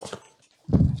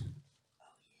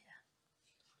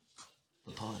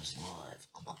It's live.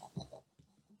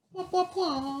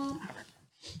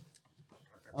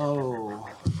 Oh.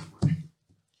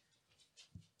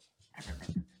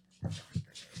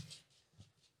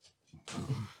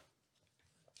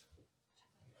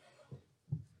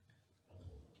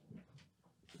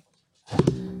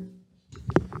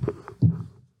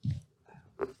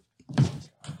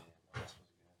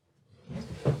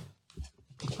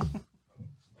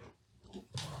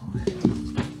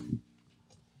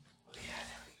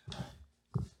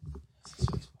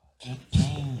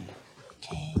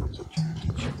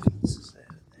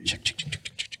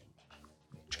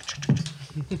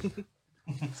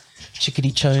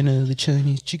 Chickadee China, the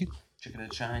Chinese chicken. Chicken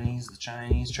of Chinese, the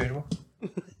Chinese tradable.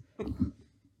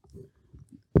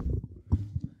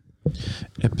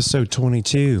 Episode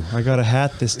 22. I got a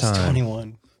hat this It's time.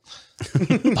 21.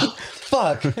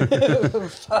 Fuck.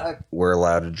 Fuck. We're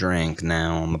allowed to drink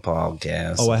now on the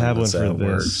podcast. Oh, I have one That's for how it this.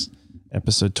 works.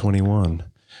 Episode 21.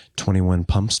 21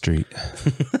 Pump Street.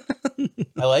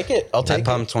 I like it. I'll I take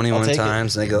pumped it. 21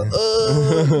 times and they go,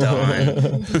 oh,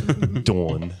 done.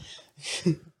 Dawn.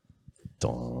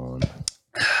 Dawn.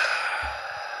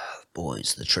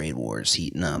 Boys, the trade war's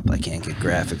heating up. I can't get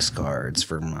graphics cards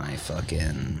for my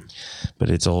fucking... But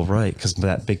it's all right because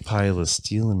that big pile of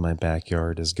steel in my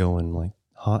backyard is going like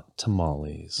hot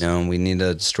tamales. No, we need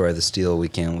to destroy the steel. We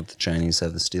can't let the Chinese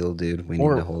have the steel, dude. We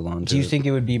need to hold on to it. Do you think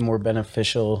it would be more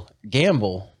beneficial,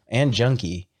 gamble and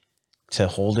junkie, to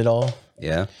hold it all?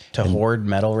 Yeah. To hoard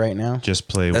metal right now? Just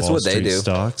play That's Wall what they Street do.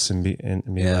 stocks and be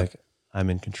Yeah. like, I'm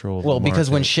in control of Well, the because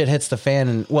when market. shit hits the fan,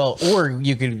 and or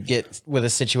you could get with a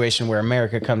situation where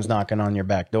America comes knocking on your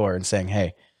back door and saying,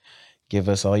 "Hey, give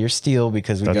us all your steel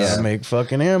because we That's- gotta Yeah. make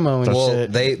fucking ammo and Well,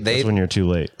 shit." That's when you're too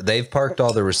late. they've parked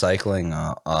all the recycling,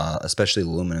 especially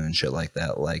aluminum and shit like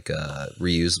that, like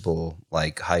reusable,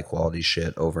 like high quality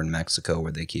shit over in Mexico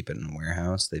where they keep it in a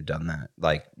warehouse. They've done that,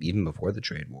 like even before the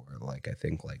trade war, like I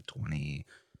think like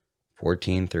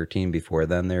 2014, 13, before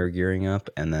then they were gearing up.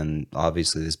 And then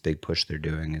obviously this big push they're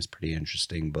doing is pretty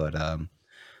interesting, but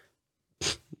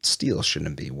steel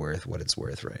shouldn't be worth what it's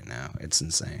worth right now. It's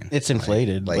insane. It's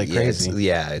inflated like yeah, crazy.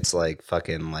 it's like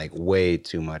fucking like way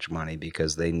too much money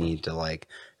because they need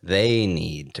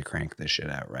to crank this shit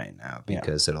out right now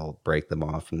because it'll break them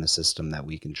off from the system that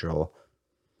we control.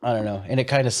 I don't know, and it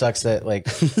kind of sucks that like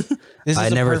this is I a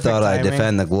never perfect thought I'd timing.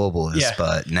 defend the globalists, Yeah.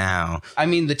 but now I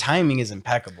mean, the timing is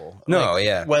impeccable. No, Like,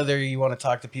 yeah. Whether you want to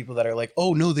talk to people that are like,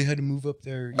 "Oh no, they had to move up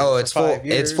there." it's full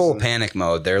it's full and panic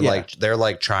mode. They're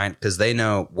like trying because they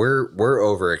know we're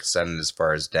overextended as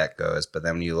far as debt goes, but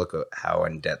then when you look at how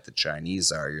in debt the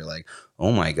Chinese are, you're like,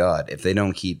 oh my god, if they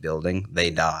don't keep building, they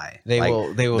die. They Like,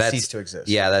 will that's- cease to exist.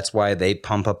 Yeah, that's why they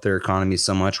pump up their economy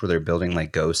so much where they're building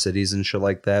like ghost cities and shit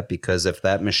like that, because if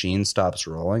that machine stops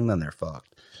rolling, then they're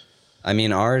fucked. I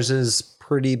mean, ours is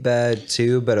pretty bad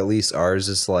too, but at least ours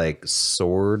is like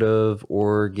sort of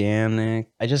organic.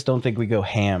 I just don't think we go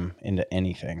ham into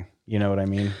anything. You know what I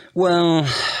mean? Well,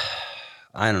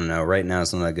 I don't know. Right now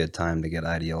is not a good time to get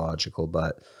ideological,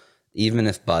 but even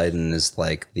if Biden is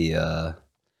like the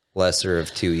lesser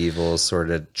of two evils sort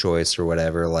of choice or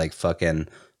whatever, like fucking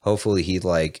hopefully he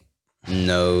like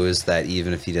knows that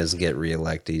even if he doesn't get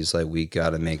reelected, he's like, we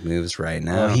got to make moves right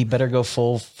now. He better go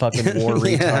full fucking war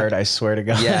Yeah. retard. I swear to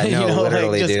God. Yeah, no, You know,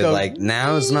 literally, just dude. go, Like,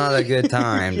 now's not a good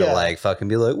time Yeah. to like fucking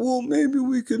be like, well, maybe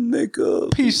we can make a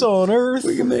peace on earth.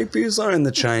 we can make peace on. And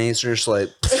the Chinese are just like,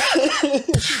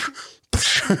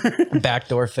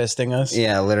 Backdoor fisting us.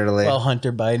 yeah, literally. While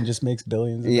Hunter Biden just makes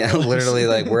billions. Of Yeah, dollars. literally,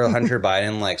 like we're Hunter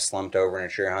Biden, like slumped over in a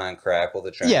chair on crack while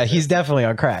the Chinese Yeah, are he's definitely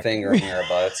on crack. fingering our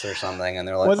butts or something, and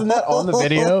they're like, Wasn't that on the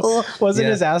video? Wasn't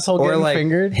Yeah. his asshole or getting like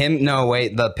fingered? him? No,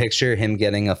 wait, the picture him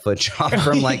getting a foot job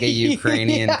from like a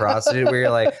Ukrainian Yeah. prostitute, where you're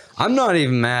like, I'm not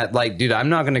even mad. Like, dude, I'm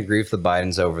not gonna grief the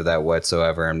Bidens over that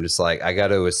whatsoever. I'm just like, I got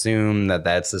to assume that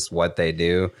that's just what they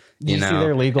do. Did you see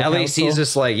their legal at least he's counsel?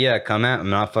 just like, yeah, come out. I'm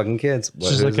not fucking kids. It's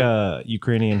just like a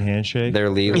Ukrainian handshake.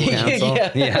 their legal counsel.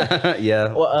 Yeah. Yeah,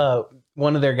 yeah. Well,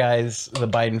 one of their guys, the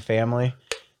Biden family,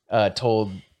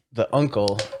 told the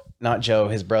uncle, not Joe,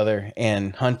 his brother,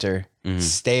 and Hunter,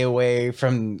 stay away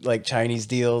from like Chinese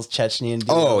deals, Chechnyan deals.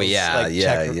 Oh yeah, like, yeah,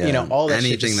 Czech- yeah. You know, all that shit.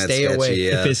 Anything Just that's stay sketchy. away.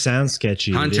 Yeah. If it sounds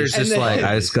sketchy, Hunter's it just is. And then- like,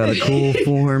 I just got a cool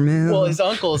form, man. Well, his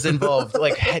uncle's involved,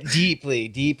 like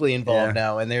deeply involved Yeah.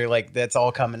 now, and they're like, that's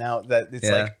all coming out. That it's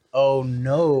Yeah. like Oh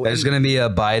no! There's gonna be a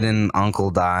Biden uncle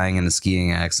dying in a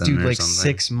skiing accident, Dude, or like something.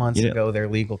 6 months Yeah. ago, their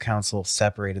legal counsel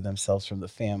separated themselves from the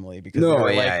family because No, they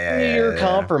were yeah, like, yeah, you're yeah.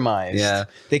 compromised. Yeah.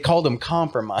 They called them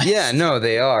compromised. Yeah, no,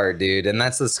 they are, dude. And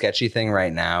that's the sketchy thing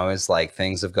right now is like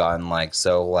things have gotten like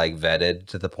so like vetted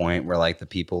to the point where like the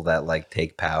people that like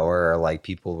take power are like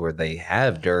people where they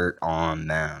have dirt on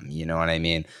them. You know what I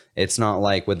mean? It's not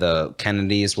like with the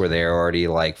Kennedys where they're already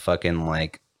like fucking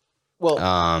like Well,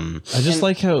 I just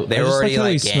like how They I were just already, like how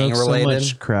he like, gang smokes so related.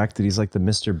 much crack that he's like the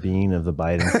Mr. Bean of the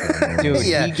Biden family. Dude,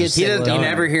 yeah, he gets he it does, you done.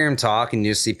 never hear him talk, and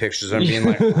you just see pictures of him being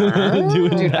like,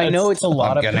 dude, I know it's a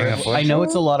lot of getting a privilege. I know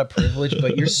it's a lot of privilege,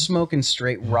 but you're smoking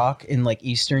straight rock in like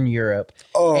Eastern Europe.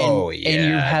 oh and, yeah,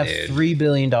 and you have dude. $3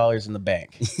 billion in the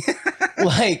bank.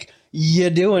 Like, you're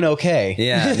doing okay.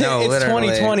 Yeah, no, it's literally,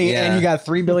 2020 yeah. and you got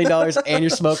 $3 billion and you're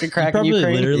smoking He crack in probably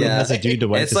Ukraine. literally Yeah. has a dude to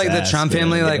wipe It's his like the ass, Trump man.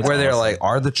 family, like It's where they're awesome. like,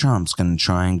 are the Trumps going to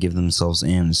try and give themselves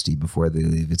amnesty before they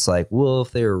leave? It's like, well,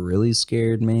 if they were really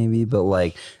scared, maybe, but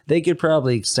like they could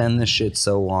probably extend this shit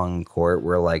so long in court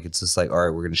where like it's just like, all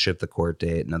right, we're going to shift the court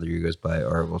date. Another year goes by,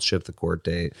 all right, we'll shift the court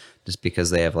date just because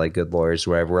they have like good lawyers,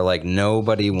 or whatever. We're like,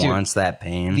 nobody wants that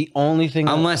pain. The only thing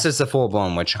Unless it's a full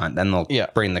blown witch hunt, then they'll Yeah.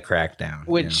 bring the crack down.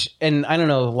 which and I don't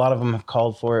know, a lot of them have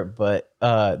called for it, but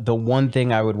the one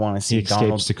thing I would want to he see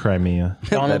escapes to Crimea.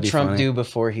 Donald That'd be Trump funny. do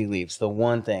before he leaves, the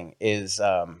one thing is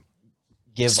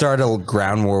give Start a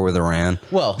ground war with Iran.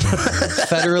 well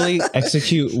federally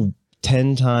Execute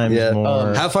 10 times Yeah.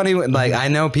 more. How funny, like, I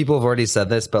know people have already said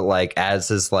this, but like, as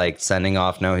his like sending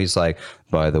off note, he's like,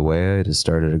 by the way, I just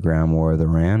started a ground war with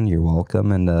Iran. You're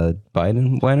welcome. And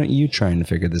Biden, why don't you trying to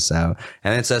figure this out?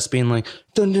 And it's us being like,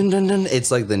 dun dun dun dun.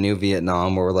 It's like the new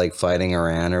Vietnam where we're like fighting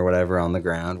Iran or whatever on the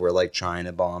ground. We're like trying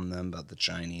to bomb them, but the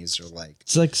Chinese are like,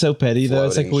 It's like so petty though.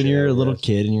 It's like Floating when shit you're a over little us.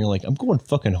 kid and you're like, I'm going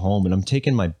fucking home and I'm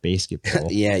taking my basketball.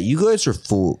 yeah, you guys are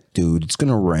full, dude. It's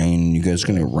gonna rain. You guys are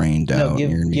gonna get rained out. give,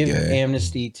 and you're gonna be give gay.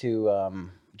 amnesty to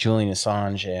Julian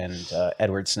Assange and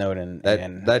Edward Snowden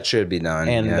and That should be done.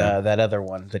 and yeah. that other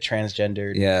one, the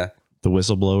transgendered. yeah. The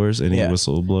whistleblowers, any Yeah.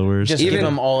 whistleblowers. Just Even- give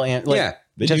them all. Yeah.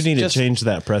 they just- do need just- to change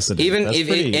that precedent. Even That's if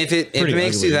pretty- it pretty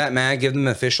makes ugly. you that mad, give them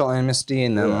official amnesty,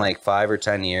 and then like 5 or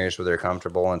 10 years where they're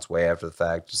comfortable and it's way after the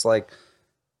fact. Just like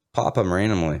pop them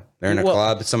randomly. They're in a Well-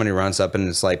 club, somebody runs up and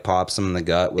just like pops them in the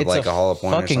gut with It's like a hollow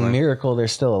point or fucking something. miracle they're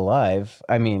still alive.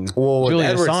 I mean, Well, with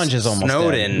Julian Edward Assange is almost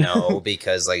Snowden, dead. no,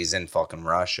 because like he's in fucking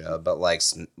Russia. But like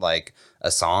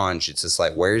Assange, it's just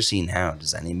like, where is he now?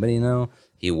 Does anybody know?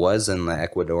 He was in the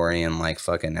Ecuadorian like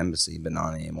fucking embassy, but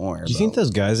not anymore. Do you think But-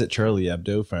 those guys at Charlie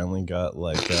Hebdo finally got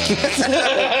like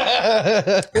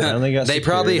finally got They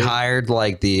probably security? hired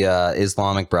like the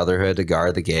Islamic Brotherhood to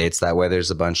guard the gates. That way,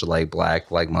 there's a bunch of like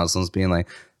black like Muslims being like,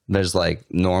 there's like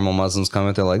normal Muslims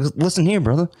coming. They're like, listen here,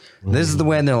 brother. This is the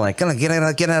way. And they're like, gonna get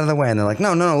out of the way. And they're like,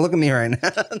 no, look at me right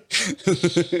now.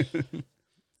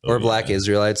 Or black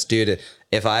Israelites, dude.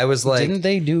 If I was like, Didn't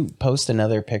they post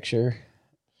another picture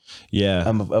Yeah.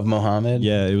 of Mohammed?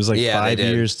 Yeah, it was like Yeah, they 5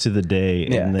 did. years to the day.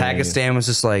 Yeah. and they- Pakistan was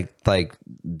just like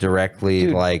directly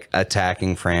Dude. like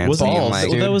attacking France. Wasn't being balls, like,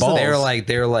 dude, that was balls.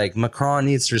 they were like Macron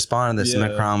needs to respond to this. And Yeah.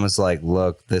 Macron was like,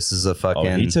 look, this is a Oh,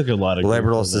 fucking he took a lot of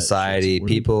liberal grief for that society. shit.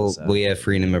 People, we have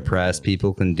freedom of press.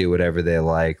 People can do whatever they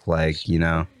like. Like, you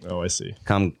know, Oh, I see.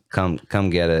 come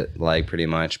get it. Like, pretty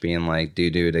much being like, do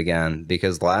it again.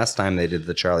 Because last time they did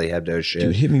the Charlie Hebdo shit,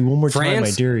 Dude, hit me one more time, I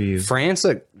dare you. France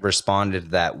responded to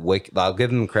that wicked. I'll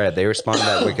give them credit. They responded to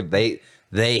that wicked.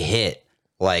 They hit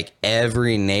like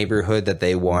every neighborhood that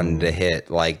they wanted to hit,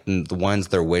 like the ones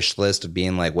their wish list of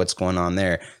being like, what's going on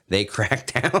there? They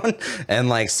cracked down and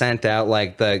like sent out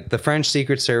like the French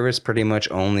Secret Service pretty much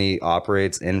only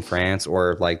operates in France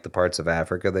or like the parts of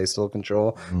Africa they still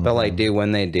control. But like, dude,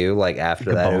 when they do, like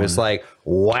after that, it was like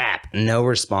whap, no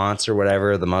response or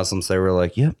whatever. The Muslims, they were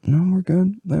like, yep, no, we're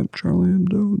good. That Charlie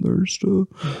Hebdo, they're still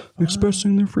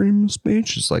expressing their freedom of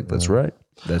speech. It's like, that's right.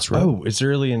 That's right. Oh, it's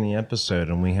early in the episode,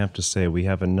 and we have to say we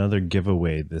have another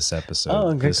giveaway this episode.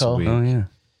 Oh, good this call. week. Oh yeah.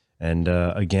 And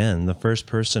again, the first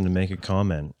person to make a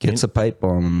comment Gets a pipe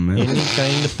bomb. any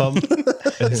kind of pub.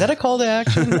 Is that a call to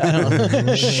action? I don't know.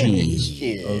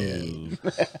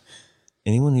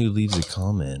 Anyone who leaves a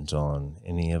comment on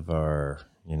any of our,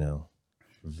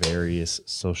 various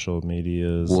social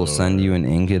medias, We'll or send you an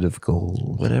ingot of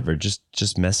gold. whatever.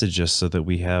 Just message us so that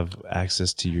we have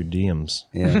access to your DMs.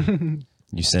 Yeah.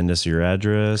 You send us your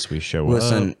address. We show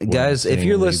Listen, up. guys, one if thing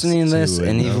you're leads listening to this to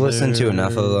and you've listened to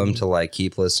enough of another. them to like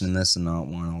keep listening to this and not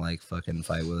want to like fucking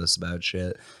fight with us about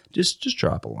shit, just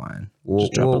drop a line. We'll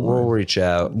Just drop a we'll line. reach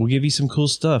out. We'll give you some cool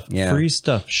stuff. Yeah. Free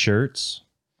stuff. Shirts.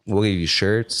 We'll give you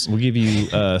shirts. We'll give you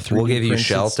 3D We'll give you printed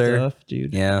shelter, stuff,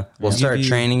 dude. Yeah, we'll start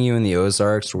training you in the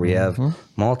Ozarks, where we have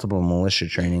multiple militia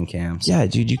training camps. Yeah,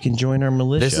 dude, you can join our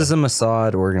militia. This is a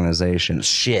Mossad organization.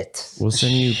 Shit. We'll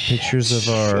send you pictures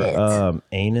of our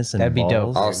anus and That'd be balls.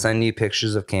 dope. I'll send you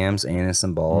pictures of Cam's anus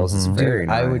and balls. It's very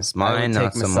nice. I would Mine, take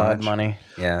not so Mossad much. money.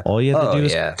 Yeah. All you have to do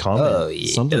is yeah. comment Oh,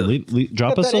 yeah. something.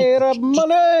 Drop us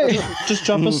money. just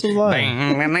drop us a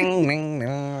line.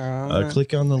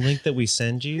 Click on the link that we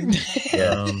send you.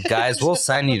 Guys, we'll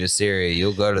send you to Syria.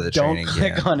 You'll go to the Don't training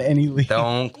click camp. on any link.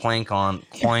 Don't clink on.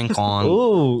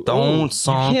 Ooh, Don't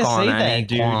sonk you can't on say any that,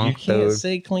 dude. clonk, You can't dude.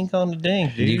 say clink on the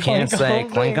dink, dude. You can't say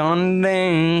clink on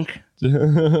dink.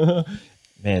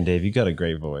 Man, Dave, you got a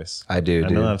great voice. I do, I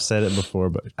dude. know I've said it before,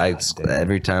 but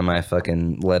Every time I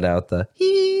fucking let out the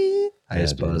I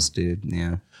just dude. buzz, dude.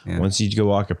 Yeah. once you go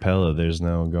acapella, there's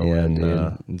no going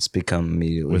Yeah, dude. It's become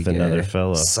immediately with gay. another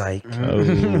fella. Psych.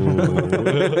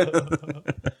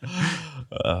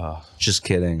 Oh. Just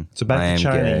kidding. So back I to am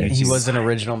China, gay. He was an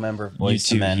original member of Boyz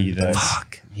two II Men. heathens.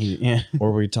 Fuck. Yeah.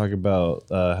 Or we talk about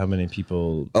how many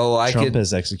people I Trump could.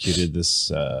 has executed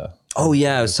this. Oh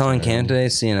yeah, I was telling Cam today.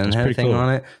 CNN had a pretty thing cool.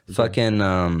 on it.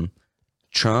 Fucking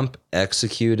Trump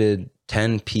executed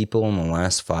 10 people in the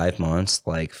last 5 months,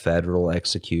 like federal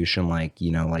execution, like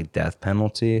like death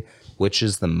penalty, which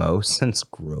is the most since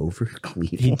Grover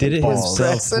Cleveland. He did it was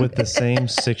himself with the same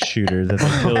 6-shooter that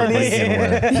they killed Reagan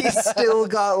with. He's still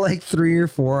got like 3 or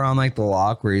 4 on like the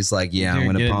lock where he's like, yeah, I'm Dude,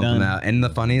 gonna get it pump him done. out. And the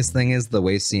funniest thing is the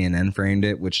way CNN framed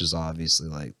it, which is obviously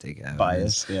like take out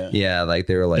Bias. Yeah. Yeah, like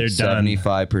they were like They're done.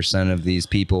 75% of these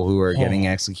people who are getting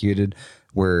executed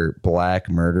were black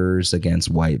murderers against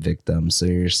white victims. So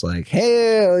you're just like,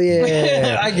 hell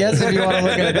yeah. I guess if you want to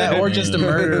look at it that, or just a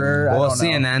murderer. I Well, don't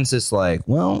know. CNN's just like,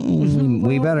 well,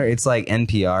 we better. It's like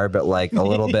NPR, but like a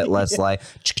little bit less like.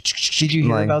 Did you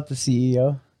hear about the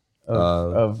CEO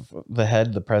of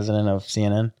the president of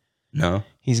CNN? No.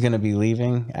 He's going to be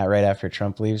leaving right after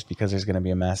Trump leaves because there's going to be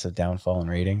a massive downfall in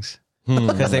ratings.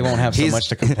 Because they won't have so much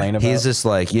to complain about. He's just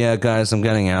like, yeah, guys, I'm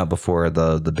getting out before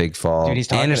the big fall. Dude, he's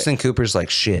talking- Anderson Cooper's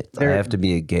like, shit, I have to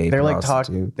be a gay they're like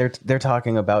prostitute. they're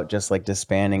talking about just like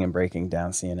disbanding and breaking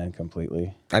down CNN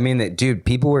completely. I mean, dude,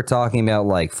 people were talking about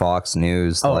like Fox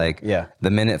News. Yeah.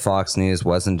 The minute Fox News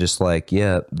wasn't just like,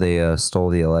 yeah, they stole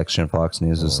the election. Fox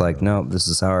News was like, no, this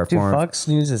is how our Dude, foreign. Fox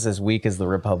News is as weak as the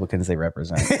Republicans they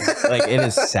represent. Like it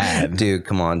is sad. Dude,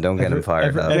 come on, don't get him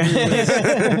fired up.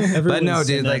 But no,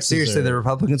 dude, like seriously, the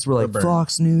Republicans were like,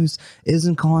 Fox News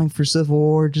isn't calling for civil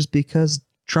war just because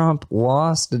Trump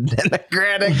lost a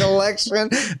Democratic election.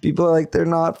 People are like, they're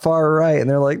not far right, and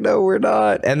they're like, no, we're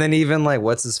not. And then even like,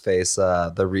 what's his face?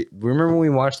 Remember when we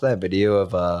watched that video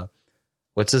of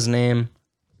what's his name?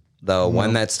 The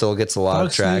one that still gets a lot of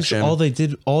Fox News,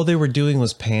 traction. all they were doing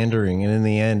was pandering, and in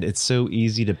the end, it's so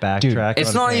easy to backtrack. It's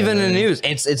on not even a pandering. news.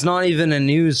 It's not even a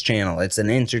news channel. It's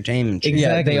an entertainment channel.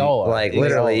 Yeah, they all are. Like They all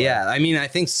literally, are. yeah. I mean, I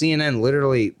think CNN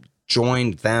literally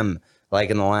joined them like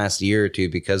in the last year or two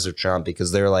because of Trump,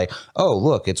 because they're like, oh,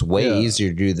 look, it's way easier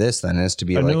to do this than it is to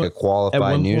be I like know a at qualified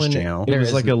one news point, channel. It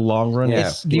was like a long run. Yeah,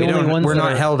 It's the only ones we're that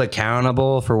not are- held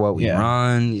accountable for what we Yeah.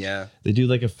 run. Yeah, They do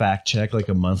like a fact check like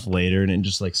a month later, and it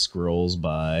just like scrolls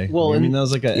by. Well, I mean and- that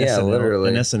was like literally.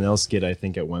 an SNL skit I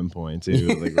think at one point too.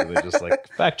 Like where they just like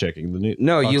fact checking the news.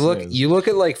 no, Fox News. you look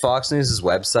at like Fox News's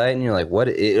website, and you're like, what?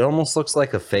 It almost looks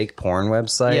like a fake porn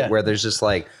website Yeah. where there's just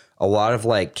like a lot of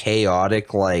like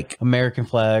chaotic like. American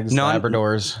flags, Non-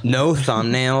 Labradors. No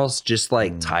thumbnails, just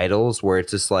like titles where it's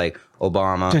just like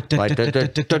Obama, like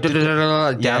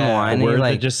down the line. and Word you're that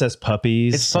like, just says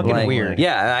puppies. It's fucking like, weird.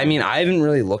 Yeah, I mean, I haven't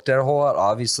really looked at it a whole lot.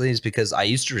 Obviously, it's because I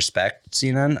used to respect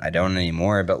CNN. I don't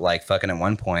anymore. But like, fucking at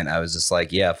one point, I was just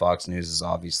like, yeah, Fox News is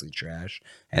obviously trash,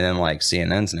 and then like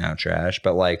CNN's now trash.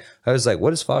 But like, I was like, what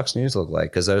does Fox News look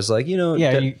like? Because I was like, Yeah,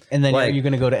 and then like- are you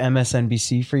going to go to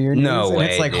MSNBC for your news? no And way.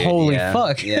 It's like, dude. holy Yeah.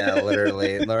 fuck. Yeah,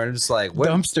 literally. They're just like, what?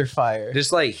 Dumpster fire.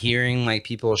 Just like hearing like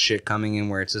people shit coming in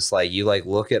where it's just like you like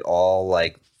look at all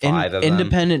like five of them.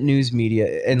 Independent news media.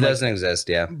 It And like, doesn't exist.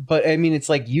 Yeah. but I mean, it's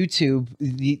like YouTube.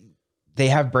 They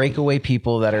have breakaway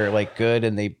people that are like good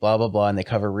and they blah blah blah and they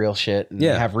cover real shit and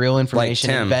Yeah. they have real information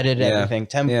Tim. and vetted Yeah.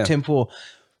 everything. Yeah. Tim Pool,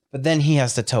 but then he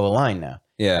has to toe a line now.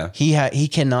 Yeah. He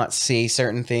cannot say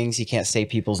certain things. He can't say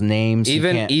people's names.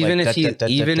 Even can't, even like,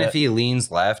 if he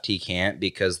leans left, he can't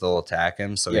because they'll attack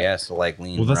him. So he Yeah. has to like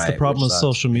lean. Well, that's right, the problem which with sucks.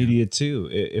 social media too.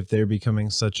 If they're becoming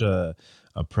such a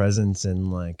presence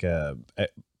in like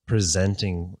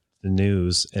presenting the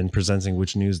news and presenting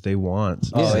which news they want,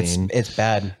 Oh, seen, it's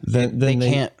bad. then they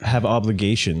they can't. have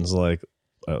obligations like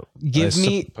Give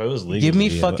me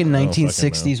fucking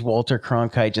 1960s Walter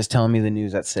Cronkite just telling me the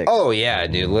news at 6. Oh yeah,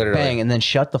 dude, literally. Bang, and then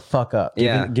shut the fuck up.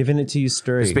 Yeah. Giving it to you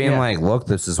straight. Just being like, look,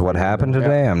 this is what happened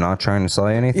today. I'm not trying to sell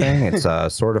you anything. It's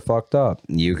sort of fucked up.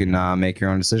 You can make your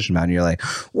own decision about it. And you're like,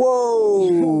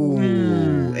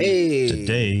 whoa, hey.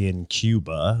 Today in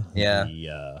Cuba, Yeah.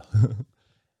 the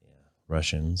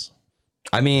Russians.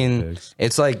 I mean,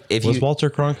 it's like if was you Walter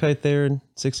Cronkite there in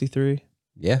 '63?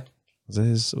 Yeah.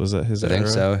 Was that his I think era?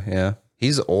 so, yeah.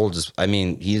 He's old. I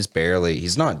mean, he's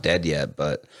not dead yet,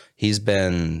 but he's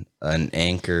been an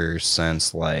anchor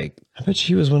since like I bet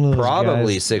he was one of those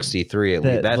probably guys 63 at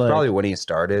least. That's like, probably when he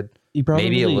started. he probably,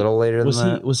 maybe a little later than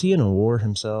that. Was he in a war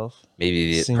himself?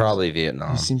 Maybe probably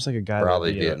Vietnam. He seems like a guy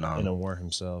Probably that'd be Vietnam. in a war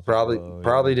himself.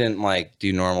 Probably didn't like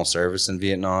do normal service in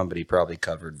Vietnam, but he probably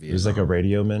covered Vietnam. He was like a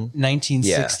radio man.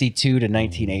 1962 to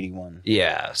 1981.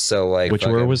 Yeah, so like Which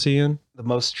war was he in? The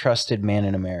most trusted man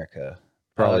in America.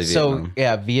 Probably so Vietnam.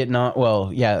 yeah, Vietnam.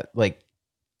 Well, yeah, like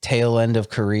tail end of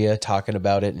Korea, talking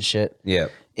about it and shit. Yeah,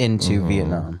 into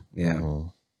Vietnam. yeah.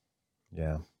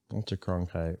 Yeah. Walter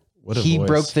Cronkite. What a He voice.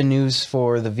 broke the news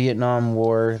for the Vietnam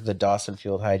War, the Dawson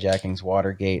Field hijackings,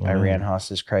 Watergate, Iran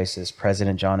hostage crisis,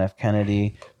 President John F.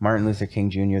 Kennedy, Martin Luther King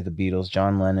Jr., the Beatles,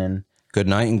 John Lennon, Good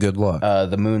night and good luck.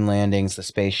 the moon landings, the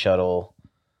space shuttle.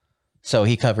 So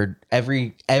he covered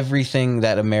everything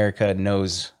that America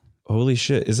knows. Holy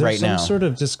shit. Is there right some now. sort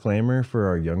of disclaimer for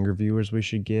our younger viewers we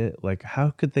should get? Like, how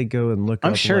could they go and look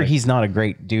I'm up, sure like, he's not a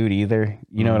great dude either.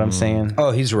 You know what I'm saying?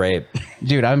 Oh, he's rape.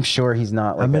 Dude, I'm sure he's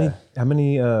not like how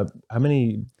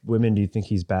many women do you think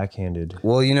he's backhanded?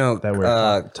 Well, you know, That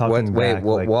we're talking back,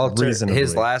 like, Walter, reasonably.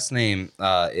 his last name,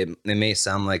 it may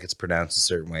sound like it's pronounced a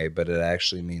certain way, but it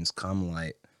actually means come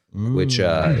light, which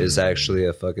is actually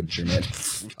a fucking German.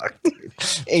 Fuck, dude.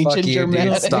 ancient Fuck you,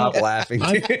 Germanic. dude. Stop laughing.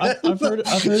 I've heard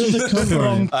of the come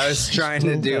wrong. I was trying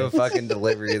to do a fucking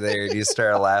delivery there, and you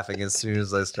started laughing as soon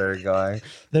as I started going.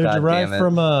 They're God derived damn it.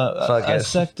 from Fuck a it.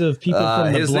 sect of people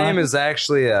from the his black. name is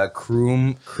actually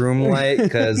Kroomlight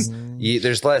because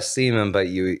there's less semen, but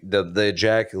the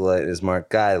ejaculate is more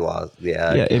guy law.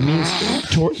 Yeah, Yeah, it means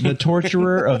the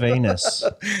torturer of anus.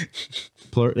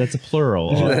 That's a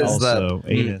plural. That's Also,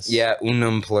 anus. Yeah,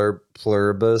 unum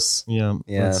pluribus. Yeah.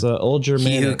 Yeah. That's old He who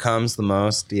Germanic. comes the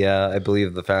most. Yeah, I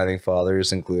believe the founding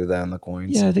fathers included that in the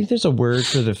coins. Yeah, I think there's a word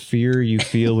for the fear you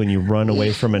feel when you run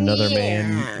away from another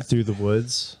man through the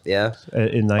woods Yeah,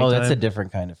 in nighttime. Oh, that's a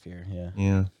different kind of fear. Yeah.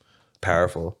 Yeah.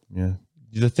 powerful. Yeah.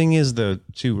 The thing is, though,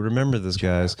 too, remember this,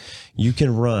 guys. You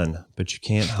can run, but you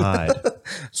can't hide.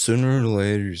 Sooner or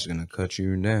later, he's gonna cut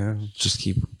you down. just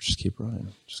keep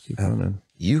running. Just keep running.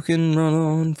 You can run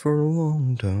on for a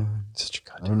long time. Such a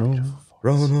goddamn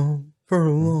Run on for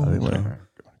a long time.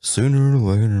 Sooner or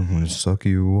later, I'm gonna suck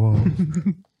you off.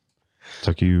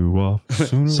 Tuck you off.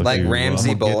 Like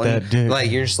Ramsey Bolton.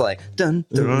 Like you're just like dun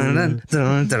dun dun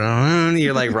dun dun.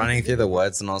 You're like running through the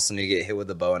woods, and all of a sudden you get hit with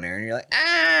a bow and arrow, and you're like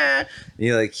ah.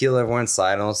 You like heal everyone's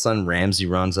side, and all of a sudden Ramsey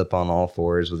runs up on all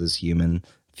fours with his human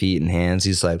feet and hands.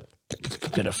 He's like,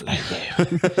 Gonna fly there.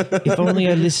 If only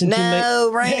I listened to my. "No,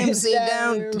 Ramsey,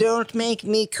 don't make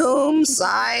me come,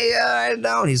 sire.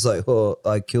 Don't." He's like, "Oh,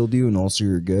 I killed you, and also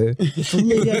you're gay." If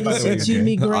only I listened to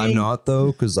me, I'm not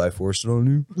though, because I forced it on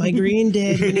you. My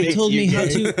granddad when he told me how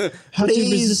to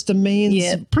resist a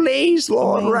man's. Please,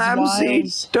 Lord Ramsey,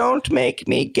 don't make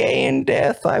me gay in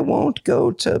death. I won't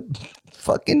go to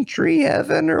fucking tree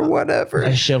heaven or whatever.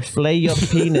 I shall flay your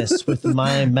penis with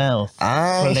my mouth.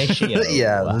 Fellatio.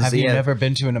 Yeah. Have you yeah. never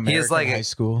been to an American He has like high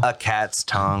school? a cat's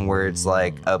tongue where it's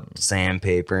like a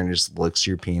sandpaper and just licks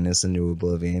your penis into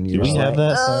oblivion. Do we have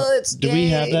that? Do we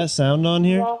have that sound on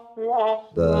here?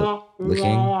 The licking.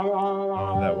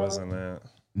 Oh, that wasn't that.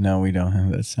 No, we don't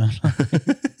have that sound.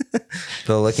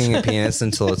 The licking a penis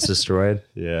until it's destroyed.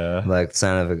 Yeah. Like the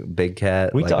sound of a big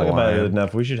cat. We like talk a about lion. it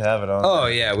enough. We should have it on. Oh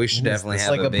yeah, we should definitely It's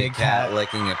have like a big cat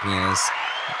licking a penis.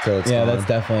 Till it's Yeah, gone. that's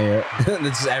definitely it.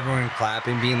 That's just everyone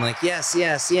clapping, being like, yes,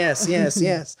 yes, yes, yes,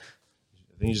 yes.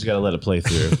 I think you just gotta let it play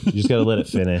through. You just gotta let it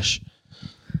finish.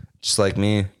 Just like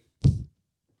me.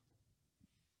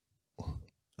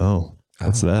 Oh,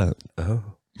 what's that? Oh.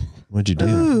 What'd you do?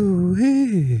 Ooh,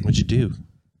 hey. What'd you do?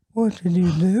 What did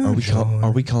you do?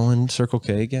 Are we calling Circle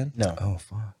K again? No. Oh,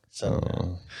 fuck.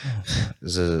 So,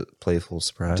 This is a playful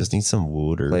surprise. Just need some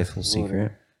water. playful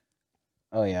secret.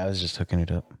 oh yeah, I was just hooking it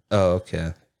up. Oh,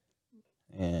 okay.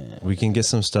 Yeah. We can get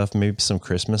some stuff, maybe some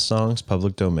Christmas songs,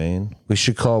 public domain. We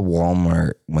should call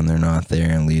Walmart when they're not there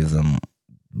and leave them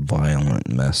violent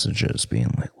messages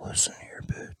being like, listen here,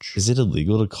 bitch. Is it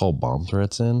illegal to call bomb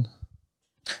threats in?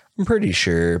 I'm pretty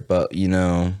sure, but you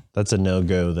know, That's a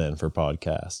no-go then for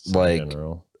podcasts Like- in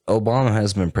general. Obama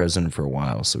has been president for a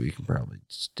while, so we can probably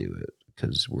just do it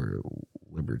because we're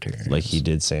libertarians. Like he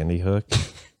did Sandy Hook.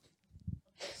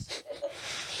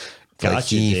 Like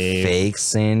Gotcha, he Dave. faked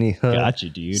Sandy Hook. Gotcha,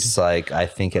 dude. It's like, I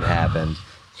think it happened.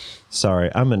 Sorry,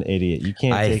 I'm an idiot. You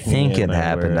can't I take me think in it my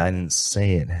happened. word. I didn't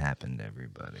say it happened,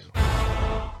 everybody.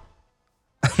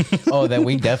 Oh, then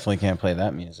we definitely can't play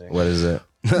that music. What is it?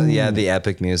 Yeah, the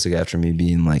epic music after me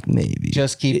being like, maybe.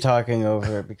 Just keep talking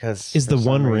over it because Is the for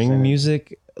some One Ring reason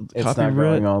music it's not copyright?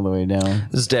 going all the way down.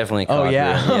 This is definitely Oh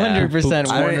yeah, copyright. 100%.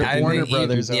 I Warner think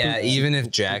Brothers. even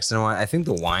if Jackson won, I think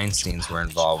the Weinsteins were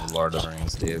involved with Lord of the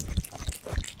Rings, dude.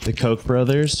 The Koch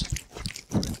brothers.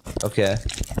 Okay,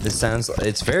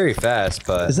 it's very fast,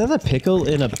 but Is that a pickle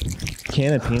in a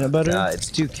can of peanut butter?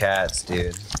 it's two cats,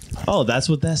 dude. Oh, that's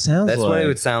what that sounds That's like. what it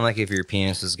would sound like if your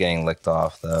penis was getting licked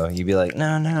off, though. You'd be like,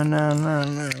 no, no, no, no,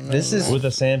 no. This is With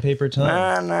a sandpaper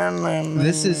tongue.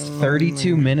 this is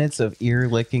 32 minutes of ear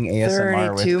licking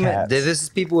ASMR with cats. This is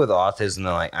people with autism.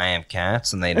 They're like, I have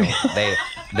cats, and they don't.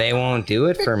 they won't do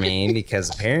it for me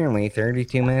because apparently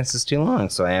 32 minutes is too long.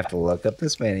 So I have to look up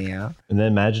this video. And then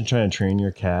imagine trying to train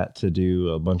your cat to do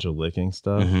a bunch of licking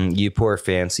stuff. You pour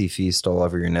fancy feast all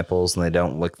over your nipples, and they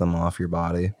don't lick them off your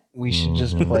body. We should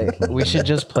just play. We should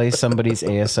just play somebody's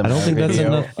ASMR. I don't think that's video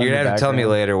enough. on You're the gonna have to tell me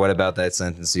background. later what about that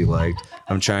sentence you liked.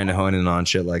 I'm trying to hone in on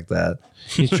shit like that.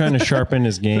 He's trying to sharpen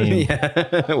his game.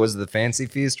 Yeah, was it the fancy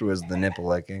feast or was it the nipple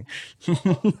licking?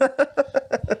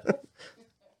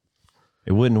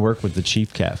 It wouldn't work with the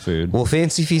cheap cat food. Well,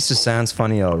 fancy feast just sounds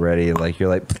funny already. Like you're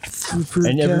like,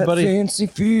 And everybody fancy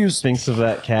feast. thinks of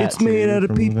that cat. It's made too, out of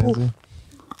from the people. movie.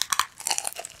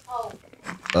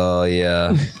 Oh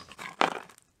yeah.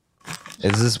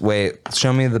 Is this wait?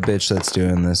 Show me the bitch that's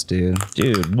doing this, dude.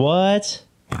 Dude, what?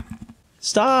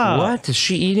 Stop. What? Is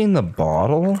she eating the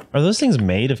bottle? Are those things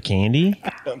made of candy?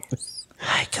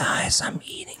 Hi guys, I'm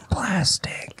eating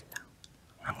plastic.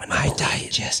 My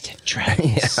digestive tract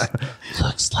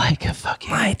looks like a fucking...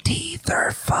 My teeth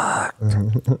are fucked.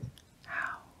 I'm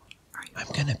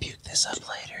gonna puke this up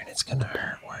later and it's gonna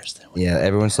hurt worse than... Yeah,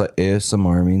 everyone's like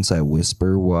ASMR means I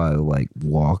whisper while I like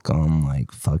walk on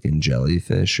like fucking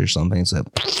jellyfish or something. It's like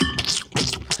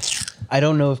I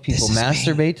don't know if people This is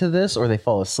masturbate to this or they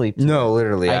fall asleep. To no,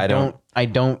 literally, it. I don't.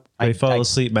 They fall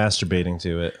asleep masturbating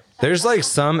to it. There's like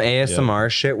some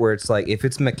ASMR shit where it's like if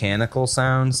it's mechanical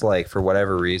sounds, like for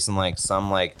whatever reason, like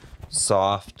some like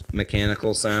soft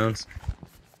mechanical sounds.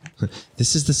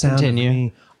 This is the sound Continue. of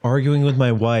me arguing with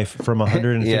my wife from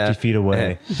 150 feet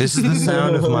away. This is the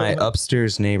sound of my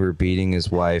upstairs neighbor beating his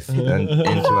wife into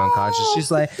unconscious. She's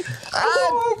like,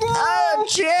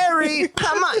 Jerry,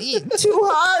 come on, too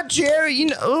hard, Jerry.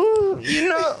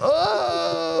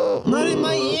 Not in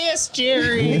my ears,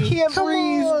 Jerry. I can't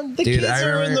breathe. The Dude, kids I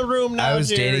are in remember the room now. I was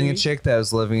dating a Jerry. chick that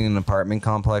was living in an apartment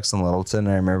complex in Littleton.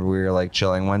 I remember we were like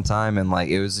chilling one time, and like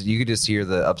you could just hear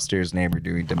the upstairs neighbor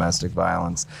doing domestic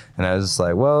violence, and I was just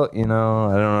like, well, I don't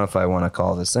know if I want to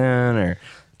call this in or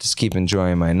just keep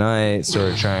enjoying my night,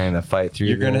 sort of trying to fight through.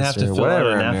 You're gonna this have to or fill out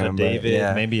whatever an I'm doing, but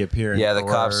affidavit, maybe appear in Yeah, the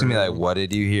court. cops gonna be like, "What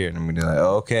did you hear?" And I'm gonna be like,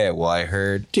 "Okay, well, I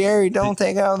heard Jerry, don't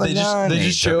take out the they just- gun." they He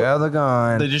just took show- out the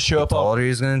gun. they just show up Told all- her he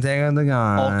was gonna take out the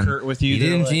gun. all curt with you. He They're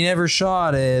didn't. like- He never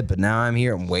shot it, but now I'm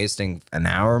here. I'm wasting an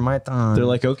hour of my time. They're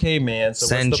like, okay, man. So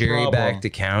send what's the Jerry problem? back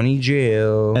to county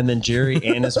jail. And then Jerry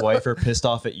and his wife are pissed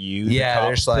off at you. The yeah, they're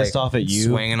cops just like pissed off at you.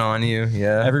 swinging on you.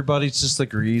 Yeah. Everybody just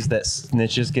agrees that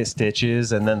snitches get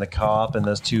stitches, and then the cop and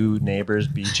those two neighbors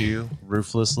beat you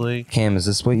ruthlessly. Cam, is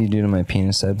this what you do to my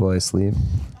penis head while I sleep?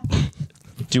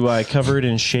 Do I cover it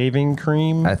in shaving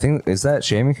cream? I think is that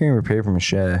shaving cream or paper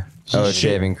mache? Oh, it's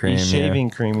shaving cream. He's yeah. shaving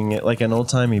creaming it like an old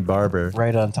timey barber.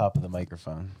 Right on top of the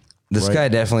microphone. This Right. guy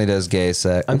definitely does gay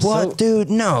sex. I'm what, so- dude?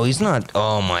 No, he's not.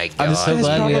 Oh my god. I'm so He's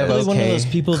glad we have probably one of okay. those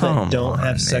people Come that don't on,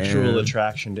 have sexual man.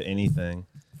 attraction to anything.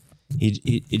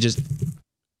 He just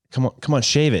come on,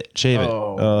 shave it.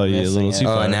 Oh, Yeah, a missing little it. too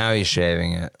Oh, far. now he's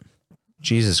shaving it.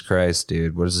 Jesus Christ,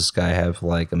 dude. What does this guy have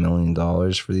like $1 million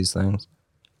for these things?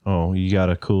 Oh, you got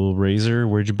a cool razor?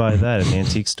 Where'd you buy that? An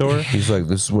antique store? He's like,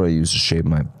 this is what I use to shave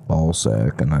my ball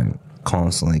sack, and I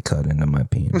constantly cut into my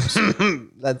penis.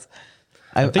 That's.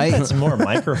 I think that's more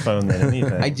microphone than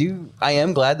anything. I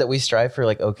am glad that we strive for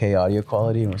like okay audio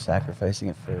quality and we're sacrificing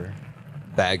it for.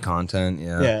 Bad content,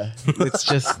 yeah. Yeah, it's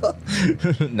just.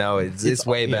 No, it's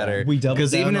way yeah, better. we double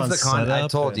because even down if the on content, I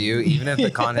setup told and- you, even if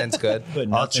the content's good, Put I'll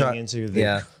nothing try into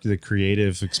yeah. the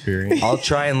creative experience. I'll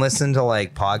try and listen to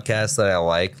like podcasts that I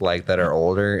like that are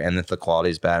older, and if the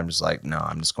quality's bad, I'm just like, no,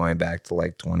 I'm just going back to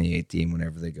like 2018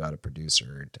 whenever they got a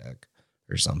producer or tech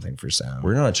or something for sound.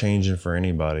 We're not changing for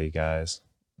anybody, guys.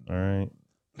 All right.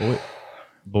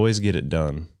 Boys get it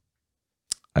done.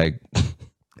 I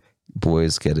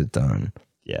boys get it done.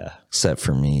 Yeah. Except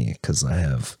for me, because I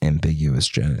have ambiguous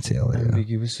genitalia.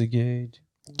 Ambiguous gauge.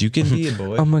 You can be a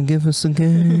boy. I'm gonna give us a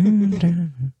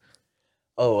game.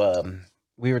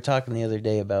 We were talking the other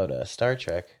day about Star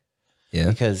Trek. Yeah.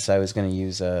 Because I was going to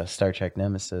use Star Trek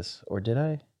Nemesis, or did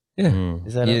I? Yeah.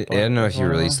 Is that? I don't know if you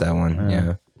released that one.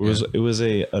 Yeah. It was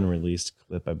a unreleased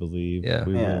clip, I believe. Yeah.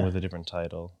 We went with a different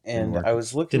title. And I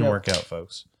was looking. Didn't work out,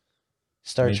 folks.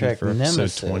 Star Maybe Trek for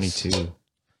Nemesis. episode 22.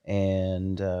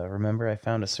 And remember, I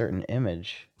found a certain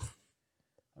image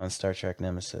on Star Trek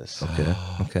Nemesis.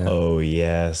 Okay. Oh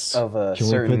yes. Of a Can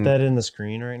certain. we put that in the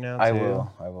screen right now? Too? I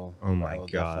will. Oh my I will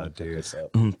God, definitely dude. put this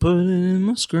up. Put it in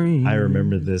my screen. I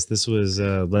remember this. This was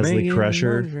Leslie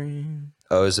Crusher,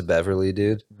 Oh, is it Beverly,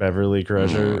 dude? Beverly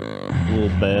Crusher, little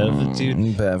Bev,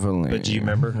 dude. Beverly. But do you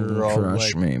remember her all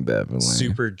Crush like me, Beverly.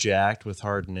 super jacked with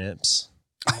hard nips?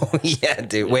 Oh, yeah,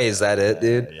 dude. Wait, is that it,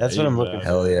 dude? Yeah, That's what I'm looking for.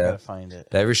 Hell yeah. I gotta find it.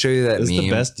 Did I ever show you that It's meme the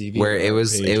best DeviantArt where it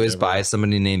was page by ever.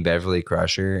 somebody named Beverly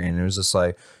Crusher, and it was just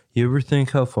like, you ever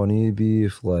think how funny it'd be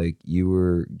if like you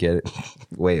were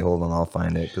Wait, hold on, I'll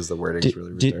find it because the wording's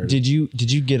really retarded.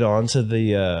 Did you get onto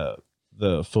the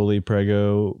fully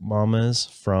prego mamas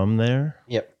from there?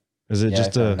 Yep. Is it Yeah,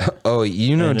 just I found a? Oh,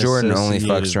 you know And Jordan only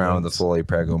associated fucks around with the ones. fully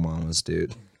prego mamas,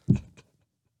 dude.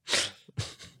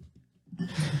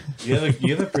 You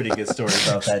have a pretty good story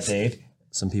about that, Dave.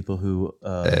 Some people who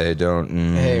Hey, don't.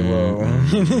 Hey, whoa.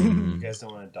 you guys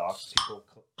don't want to dock people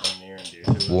in there and do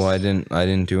it. Well, I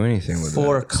didn't do anything with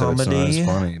For it. So it's not comedy? as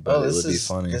funny, but Oh, it this would be is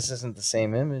funny. this isn't the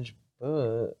same image,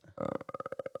 but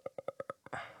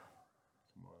Come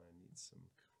on, I need some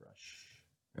crush.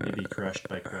 Maybe crushed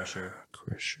by Crusher.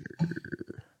 Crusher.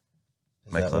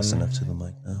 Am I close enough to the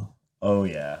mic now? Oh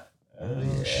yeah.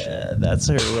 Oh shit. That's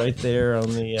her right there on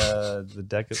the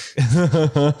deck of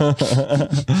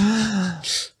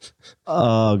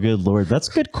Oh good lord, that's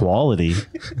good quality.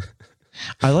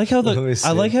 I like how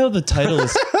the title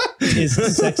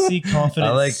is sexy,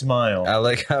 confident smile. I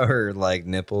like how her like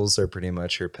nipples are pretty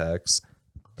much her pecs.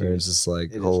 It's just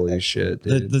like, holy shit,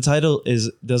 dude. The title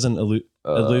doesn't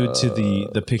allude to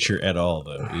the picture at all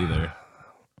though either.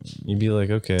 You'd be like,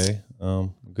 okay,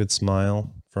 good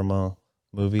smile from a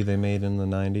movie they made in the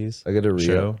 90s. I gotta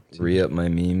re-up my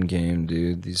meme game,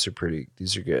 dude. These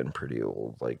are getting pretty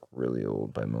old, like really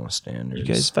old by most standards. You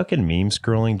guys fucking meme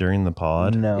scrolling during the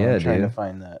pod? no, Yeah, I'm trying dude. to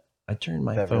find that. I turned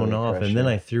my Beverly phone off Crusher. and then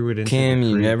I threw it into Cam, the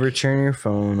you creek. never turn your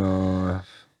phone off.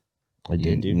 I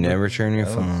did, You dude. never turn your I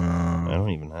phone I off. don't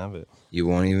even have it. You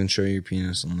won't even show your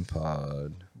penis on the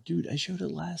pod. Dude, I showed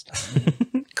it last time.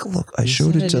 Look, I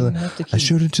showed it to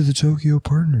the Tokyo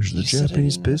Partners, the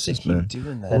Japanese businessman.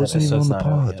 That I wasn't even on episode's the not out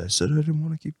pod. yet. I said I didn't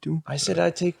want to keep doing. I said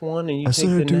I'd take one and you I take said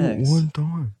the I'd do next. it one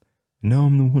time. Now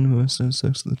I'm the one who has to have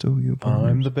sex with the Tokyo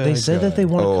Partners. bad They said that they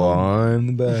want to Oh, come. I'm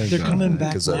the bad They're guy, coming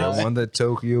back because I don't now. want the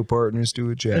Tokyo Partners to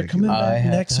They're ejaculate. coming I back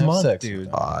have next to have month, sex dude.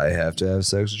 with I have to have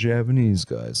sex with Japanese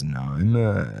guys, and now I'm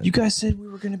mad. You guys said we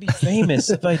were going to be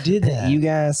famous if I did that.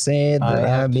 guys said I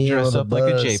have to dress up like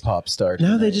a buzz. J-pop star.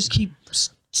 Now they tonight. just keep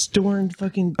storing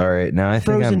fucking All right, now I think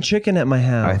frozen I'm. chicken at my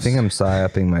house. I think I'm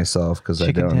psy-upping myself because I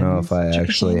Chicken don't know tenders? if I Chicken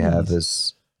actually have tenders.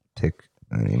 this tick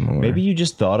anymore. Maybe you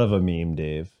just thought of a meme,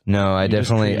 Dave. No, I You just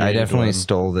definitely created one.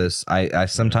 stole this. I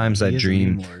sometimes I He is a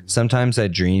dream meme lord. sometimes I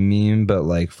dream meme, but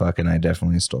like fucking I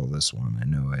definitely stole this one. I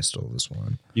know I stole this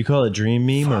one. You call it dream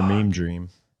meme or meme dream?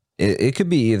 It could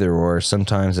be either or.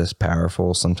 Sometimes it's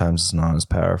powerful, sometimes it's not as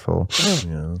powerful.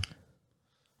 Yeah.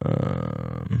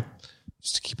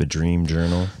 Just to keep a dream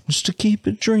journal. Just to keep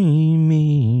a dream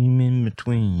meme in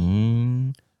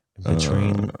between. In But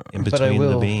I between the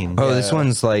will- beans. Oh, this Yeah.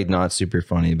 one's like not super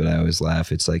funny, but I always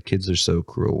laugh. It's like kids are so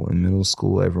cruel. In middle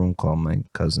school, everyone called my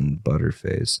cousin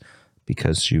Butterface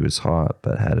because she was hot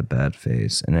but had a bad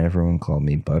face, and everyone called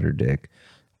me Butterdick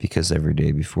because every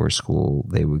day before school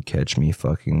they would catch me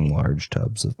fucking large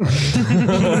tubs of butter.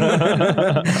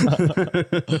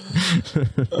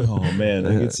 Oh man,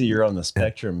 I can see you're on the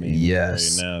spectrum meme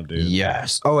Yes. right now, dude.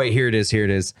 Yes. Oh wait, here it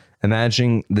is.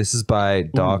 Imagine this is by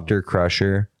Dr.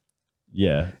 Crusher.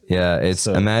 Yeah. Yeah, it's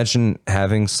So- imagine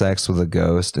having sex with a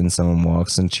ghost and someone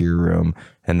walks into your room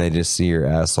and they just see your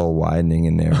asshole widening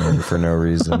and narrowing for no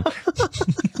reason.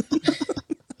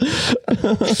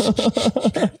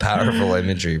 Powerful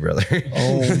imagery, brother.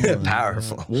 Oh,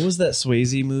 powerful. What was that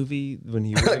Swayze movie when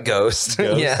he was Ghost.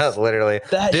 Yeah, literally.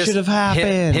 That Just should have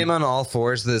happened. Him on all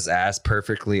fours with his ass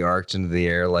perfectly arched into the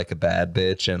air like a bad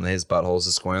bitch, and his butthole's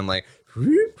just going like.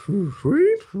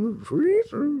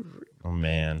 Oh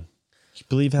man, can you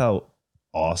believe how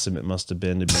awesome it must have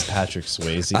been to be Patrick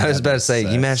Swayze? I was about to say,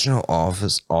 Sex. you imagine how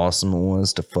awesome it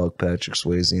was to fuck Patrick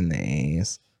Swayze in the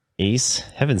ass. Ace.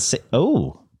 Haven't seen.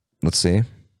 Oh, Let's see.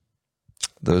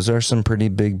 Those are some pretty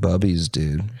big bubbies,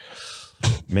 dude.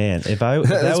 man, if that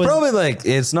It's was probably like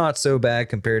it's not so bad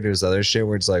compared to his other shit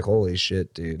where it's like, holy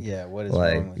shit, dude. Yeah, what is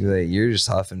Like, wrong with you? you're just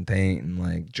huffing paint and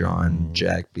like drawing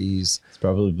Jack B's. it's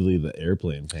probably the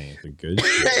airplane paint, the good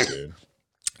shit, dude.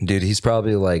 Dude, he's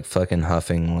probably like fucking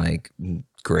huffing like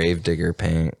gravedigger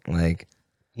paint. Like,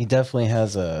 He definitely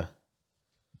has a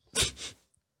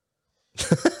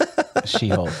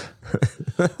She-Hulk.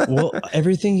 Well,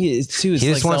 everything he is too is he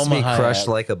like just wants to be Salma crushed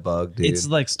Hayek. like a bug, dude. it's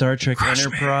like Star Trek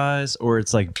Enterprise, or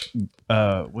it's like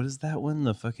what is that one?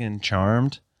 The fucking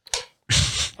Charmed.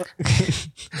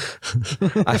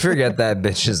 I forget that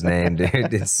bitch's name,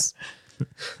 dude. It's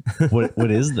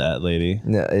What is that lady?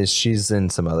 no, she's in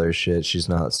some other shit. She's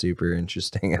not super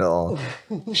interesting at all.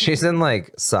 She's in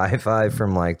like sci-fi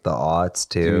from like the aughts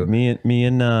too. Dude, me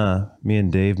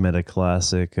and Dave met a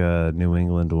classic New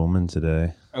England woman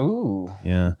today. Ooh,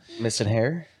 Yeah, missing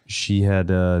hair. she had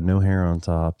no hair on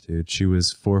top, dude. She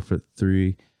was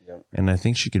 4'3", Yep. and I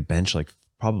think she could bench like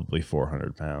probably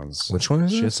 400 pounds. Which one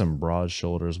is She it? has some broad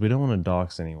shoulders. We don't want to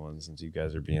dox anyone since you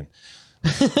guys are being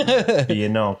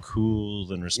all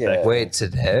cool and respectful. Wait, to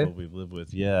today? people we live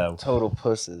with. Yeah, Total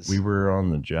pusses. we were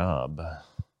on the job.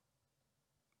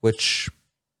 Which?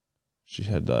 She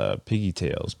had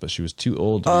pigtails, but she was too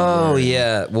old. To be Oh wearing-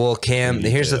 yeah. Well, Cam.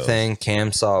 Pigtails. Here's the thing.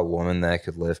 Cam saw a woman that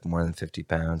could lift more than 50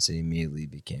 pounds. And he immediately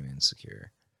became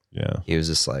insecure. yeah. He was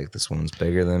just like, "This woman's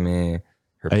bigger than me."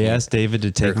 Her I penis- asked David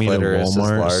to take me to clitoris is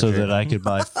Walmart so larger. that I could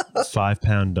buy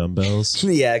 5-pound dumbbells.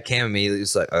 Yeah, Cam immediately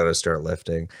was like, "I'm gonna start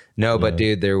lifting." No, but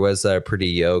dude, there was a pretty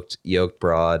yoked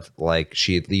broad. Like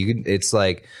it's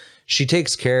like she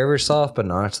takes care of herself, but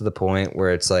not to the point where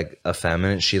it's like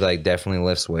effeminate. She like definitely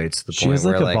lifts weights to the She point has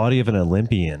like where a body of an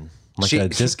Olympian, like She- a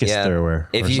discus yeah. thrower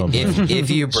if or you something. if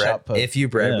you Shot put.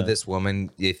 bred Yeah. with this woman,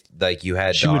 if like you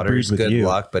had She would breed daughters, with good you.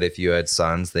 luck. But if you had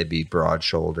sons, they'd be broad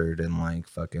shouldered and like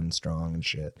fucking strong and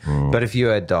shit. Mm. But if you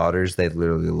had daughters, they'd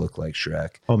literally look like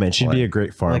Shrek. Oh man, she'd be a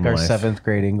great farm like our wife. 7th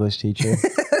grade English teacher.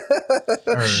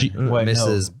 Or, what, no.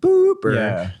 Mrs. Boop or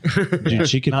Yeah. Dude,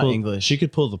 she could Not pull English. She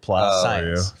could pull the plot for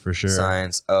you Science. for sure.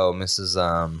 Science. Oh, Mrs.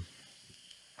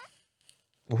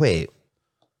 Wait.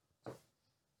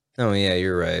 Oh yeah,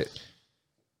 you're right.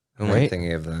 Who am I Wait.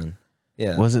 thinking of then?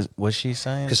 Yeah. Was she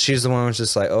science? Because she's the one who's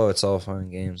just like, oh, it's all fun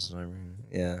and games.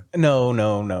 Yeah. No,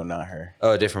 not her.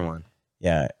 Oh, a different one.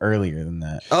 Yeah, earlier than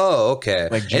that. Oh, okay.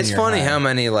 Like It's junior funny high. how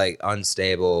many like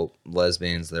unstable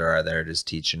lesbians there are that are just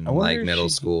teaching I wonder like if middle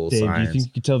she- school Dave, do you science. think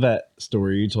you could tell that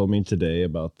story you told me today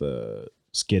about the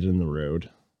skid in the road?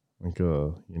 Like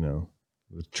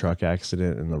the truck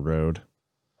accident in the road.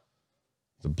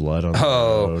 The blood on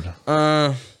the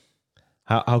road.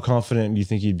 How confident do you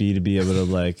think you'd be to be able to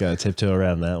like tiptoe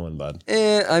around that one, bud?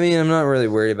 I mean, I'm not really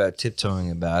worried about tiptoeing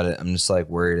about it. I'm just like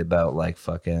worried about like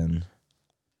fucking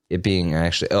it being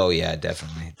actually. Oh yeah,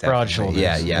 definitely. Broad Definitely.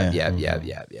 shoulders.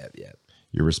 Yeah.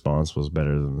 Your response was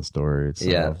better than the story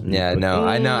itself. Yeah. No,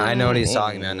 I know what he's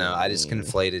talking about. No, I just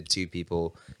conflated two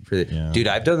people for the Yeah. dude.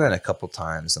 I've done that a couple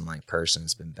times, and like person,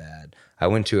 it's been bad. I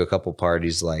went to a couple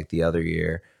parties like the other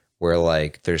year where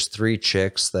like there's 3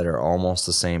 chicks that are almost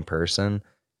the same person,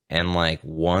 and like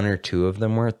 1 or 2 of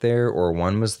them weren't there, or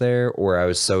 1 was there, or I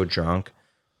was so drunk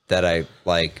that I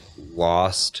like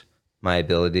lost my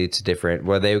ability to different.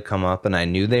 Where they would come up and I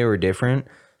knew they were different,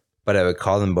 but I would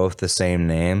call them both the same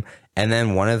name. And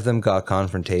then one of them got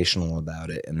confrontational about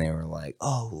it, and they were like,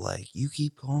 "Oh, like you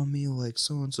keep calling me like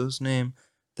so and so's name.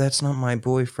 That's not my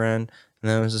boyfriend."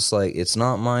 And I was just like, "It's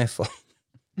not my fault.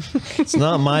 It's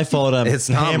not my fault. I'm It's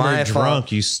not hammered my drunk,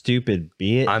 fault. you stupid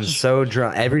bitch. I'm so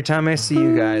drunk. Every time I see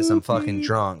you guys, I'm fucking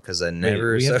drunk because I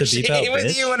never we have to beep associate out with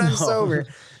bitch? you when I'm sober."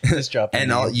 Just drop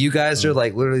And all you guys are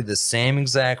like literally the same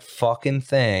exact fucking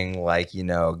thing. Like,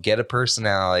 get a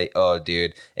personality. Oh,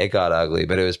 dude, it got ugly,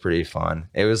 but it was pretty fun.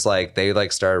 It was like they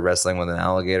like started wrestling with an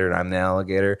alligator, and I'm the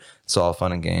alligator. It's all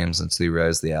fun and games until you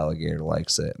realize the alligator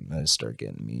likes it, and I start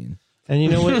getting mean. And you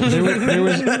know what?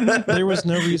 There was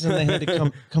no reason they had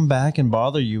to come back and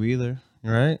bother you either,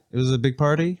 right? It was a big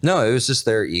party. No, it was just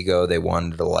their ego. They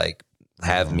wanted to like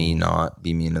have me not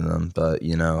be mean to them, but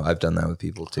I've done that with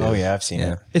people too. Oh yeah, I've seen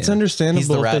it. It's He's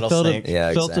understandable the if they felt, rattlesnake.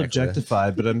 Yeah, felt exactly.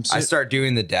 objectified, but I start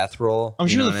doing the death roll. I'm you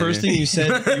sure know the what I first mean? thing you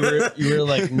said, you were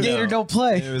like, no. Gator, don't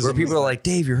play. It was Where people are like,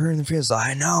 "Dave, you're hurting the feelings."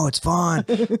 I know, it's fun.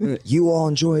 You all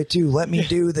enjoy it too. Let me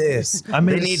do this. I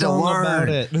made They a need song to learn. about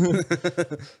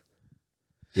it.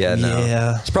 Yeah, no.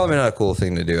 Yeah. It's probably not a cool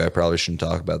thing to do. I probably shouldn't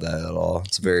talk about that at all.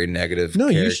 It's a very negative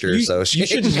character you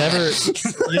association. should never.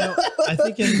 I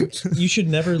think you should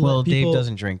never. Well, let people, Dave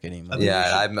doesn't drink anymore.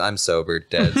 Yeah, I'm sober,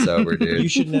 dead sober, dude. You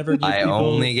should never. Give I people,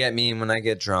 only get mean when I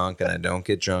get drunk, and I don't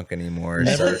get drunk anymore.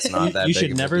 So it's not that You big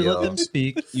should of a never deal. let them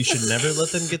speak. You should never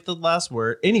let them get the last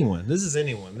word. Anyone. This is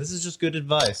anyone. This is just good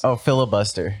advice. Oh,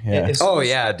 filibuster. Yeah. If Oh someone's-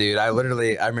 yeah, dude. I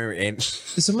remember If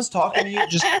someone's talking to you,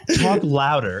 just talk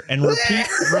louder and repeat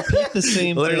the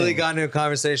same. literally thing. got into a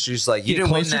conversation. She's like, "You Get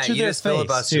didn't win closer that. to You their just face,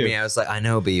 filibustered too. me." I was like, "I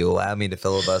know, but you allowed me to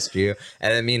filibuster you."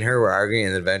 And then me and her were arguing,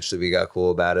 and eventually we got cool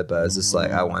about it. But I was just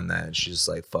like, "I won that," and she's just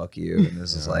like, "Fuck you." And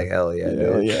this is like, "Hell yeah,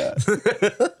 dude." yeah.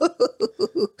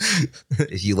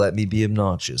 If you let me be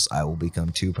obnoxious, I will become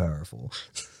too powerful.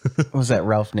 What was that,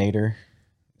 Ralph Nader?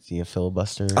 Is he a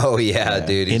filibuster? Oh yeah,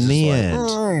 dude. he's In the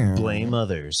just like, end, blame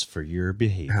others for your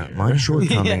behavior. my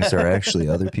shortcomings are actually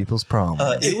other people's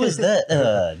problems. It was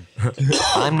that.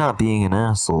 I'm not being an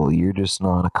asshole. You're just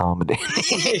not accommodating.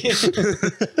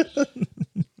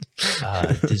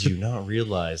 Did you not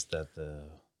realize that the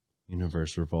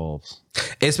universe revolves?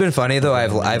 It's been funny though.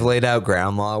 I've laid out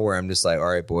ground law where I'm just like, all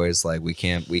right, boys, like we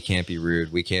can't be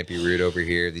rude. We can't be rude over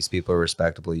here. These people are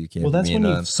respectable. You can't. Well, that's be when mean to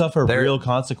you them. suffer They're- real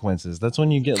consequences. That's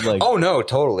when you get like. Oh no,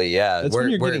 totally, yeah. That's when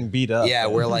you're getting beat up. Yeah,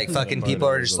 we're like fucking people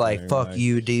are just like, fuck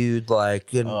you, dude.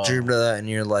 Like, and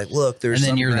you're like, look, there's. And then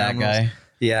some you're that ground rules. guy.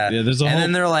 Yeah, Yeah, there's a and whole-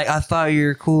 then they're like, I thought you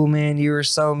were cool, man. You were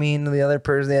so mean to the other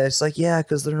person. Yeah, it's like, yeah,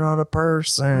 because they're not a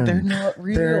person. They're not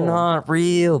real. They're not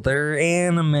real. They're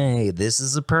anime. This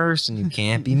is a person. You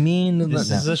can't be mean to them.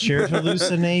 This is a shared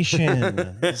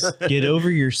hallucination. Get over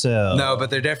yourself. No,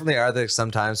 but there definitely are like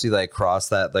sometimes you like cross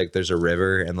that, like there's a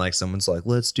river and like someone's like,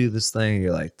 let's do this thing. And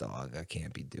you're like, dog, I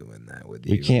can't be doing that with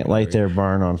you. We can't light their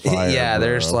barn on fire. Yeah, bro.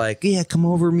 they're just like, yeah, come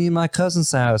over to me and my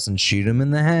cousin's house and shoot him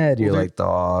in the head. You're like,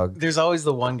 dog. There's always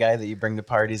the one guy that you bring to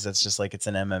parties that's just like it's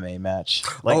an MMA match.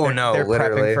 Like Oh, they're, no, they're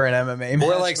literally. prepping for an MMA match.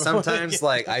 Or like sometimes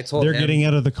like I told They're him, getting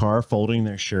out of the car, folding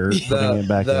their shirt, putting it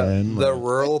back in. the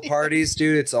rural parties,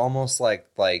 dude, it's almost like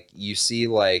you see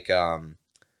like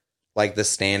the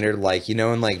standard, like, you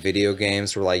know, in like video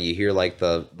games where like you hear like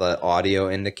the audio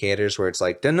indicators where it's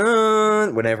like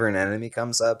dun whenever an enemy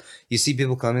comes up, you see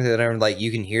people coming to that and like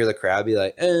you can hear the crowd be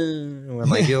like when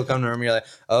like people come to the room, you're like,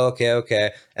 oh,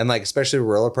 okay, and like especially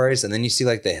rural parties, and then you see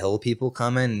like the hill people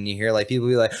coming and you hear like people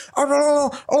be like and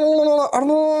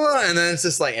then it's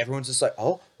just like everyone's just like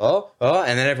oh,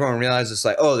 and then everyone realizes it's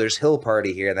like, oh, there's hill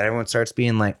party here, and then everyone starts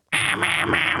being like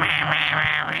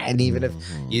and even if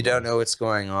you don't know what's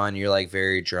going on, you're like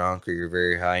very drunk or you're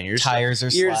very high, and Tires are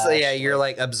you're slashed, you're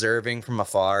like observing from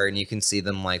afar, and you can see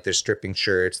them like they're stripping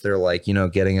shirts, they're like, you know,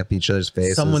 getting up each other's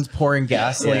faces. Someone's pouring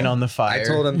gasoline on the fire.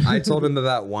 I told him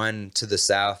about one to the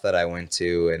south that I went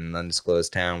to in an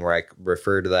undisclosed town where I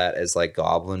refer to that as like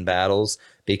goblin battles,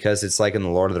 because it's like in the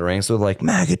Lord of the Rings, so like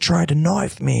maggot tried to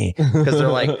knife me, because they're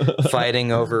like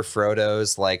fighting over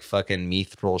Frodo's like fucking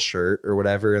mithril shirt or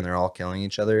whatever, and they're all killing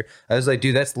each other. I was like,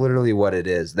 dude, that's literally what it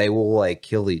is. They will like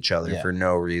kill each other for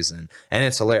no reason, and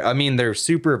it's hilarious. I mean, they're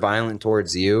super violent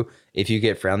towards you if you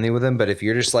get friendly with them, but if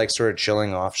you're just like sort of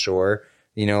chilling offshore,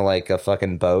 you know, like a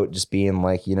fucking boat, just being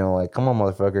like, you know, like, come on,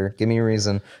 motherfucker, give me a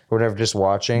reason, or whatever, just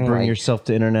watching. Bring like, yourself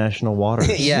to international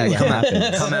waters. yeah,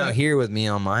 come out here with me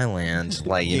on my land.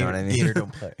 Like, you know what I mean? Gator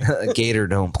don't play. Gator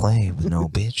don't play with no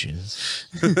bitches.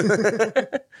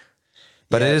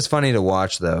 But it is funny to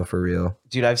watch, though, for real.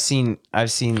 Dude, I've seen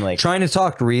like Trying to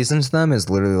talk reason to them is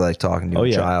literally like talking to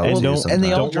a child. And too don't- and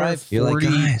they all sometimes. drive You're 40.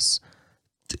 like, guys,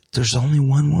 there's only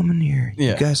one woman here.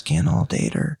 Yeah. You guys can't all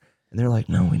date her. And they're like,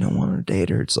 no, we don't want to date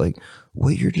her. It's like,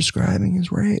 what you're describing is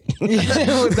rape.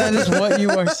 that is what you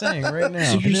are saying right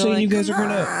now. So you're saying like, you guys are "Come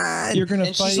gonna on." you're gonna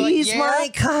And fight? she's like, He's yeah. my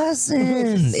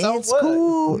cousin. So It's what?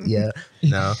 cool. Yeah.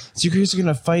 No. So you guys are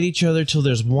gonna fight each other till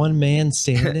there's one man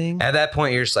standing? At that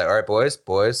point, you're just like, all right, boys,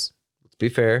 let's be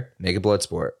fair. Make a blood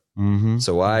sport. Mm-hmm.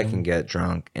 So I can get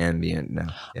drunk and be in. No.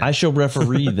 Yeah. I shall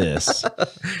referee this.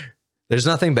 There's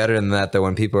nothing better than that, though,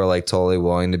 when people are like totally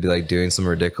willing to be like doing some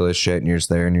ridiculous shit and you're just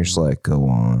there and you're just like, go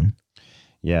on.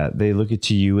 Yeah, they look at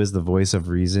you as the voice of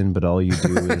reason, but all you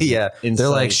do is Yeah. They're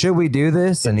like, incite- should we do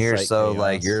this? And you're incite so chaos.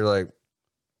 like, you're like,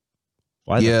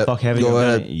 why yeah, the fuck haven't go you done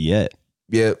ahead. it yet?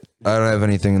 yeah, I don't have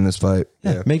anything in this fight.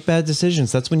 Yeah. Make bad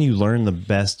decisions. That's when you learn the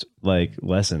best like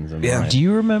lessons in Yeah. life. Do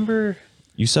you remember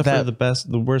You suffer that-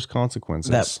 the worst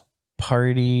consequences. that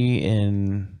party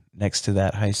in next to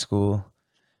that high school,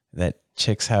 that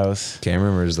chick's house? Cam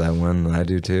remembers that one. I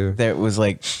do too. That was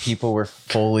like people were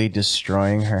fully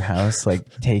destroying her house,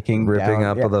 like taking Ripping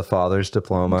down, up the father's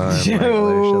diploma. And like,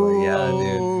 other shit like, yeah,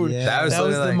 dude. road. Yeah. That was That was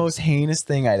literally the like- most heinous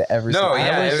thing I'd ever seen. No, I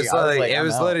yeah, it was like, it I'm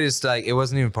was out. literally just like, it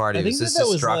wasn't even a party. I It was think just that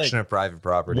was, destruction like, of private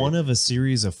property. One of a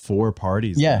series of 4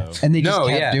 parties. Yeah, though. and they just No,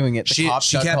 kept yeah, doing it. The she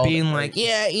cops got kept called being and, like,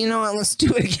 yeah, you know what? Let's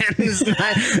do it again.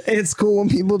 It's cool when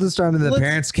people just try. The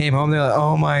parents came home. They're like,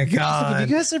 oh my Have god.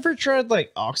 you guys ever tried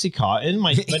like OxyContin?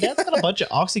 My dad's got a bunch of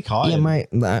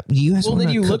OxyContin. you guys Well, then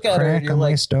wanna you cook look at her and crack you're on my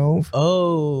like, stove.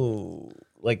 oh,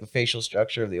 like the facial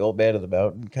structure of the old man of the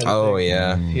mountain kind of Oh thing.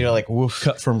 yeah. You know, like woof.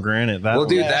 Cut from granite. That Well,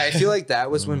 dude, one. that, I feel like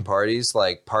that was when parties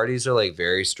are like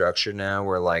very structured now,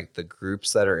 where like the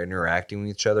groups that are interacting with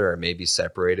each other are maybe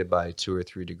separated by 2 or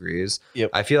 3 degrees.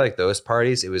 Yep. I feel like those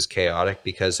parties, it was chaotic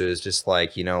because it was just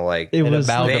like, you know, like It An was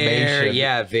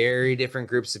amalgamation. very different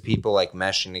groups of people like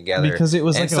meshing together. because it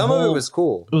was and like some a whole, of it was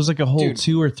cool. It was like a whole Dude.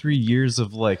 2 or 3 years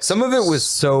of like. Some of it was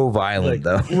so violent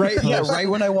though. Right, yeah, right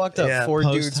when I walked up, Yeah, 4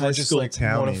 post dudes high were just school like,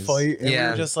 want to townies. fight? And we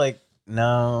Yeah. were just like,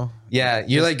 no. Yeah,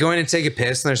 you're like going to take a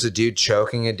piss and there's a dude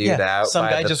choking a dude out. some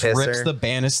by guy the just pisser. rips the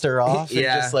banister off and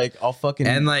Yeah. just like, I'll fucking.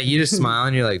 And like you just smile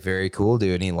and you're like, very cool,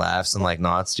 dude. And he laughs and like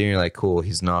nods to you. And you're like, cool.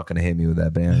 He's not gonna hit me with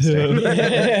that banister.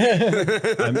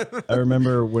 I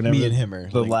remember whenever Me and him are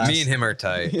the like- last. Me and him are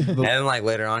tight. And then like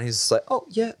later on, he's just like, oh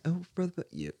yeah, oh brother,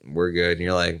 yeah, we're good. And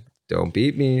you're like, don't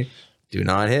beat me, do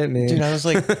not hit me, Dude, I was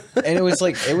like, and it was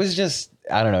just,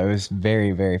 I don't know, it was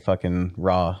very, very fucking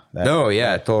raw. No,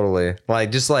 yeah, totally.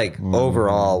 Like just like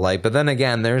overall, like. But then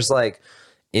again, there's like,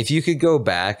 if you could go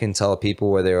back and tell people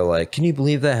where they were like, can you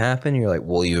believe that happened? You're like,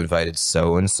 well, you invited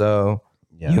so and so.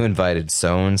 Yeah. You invited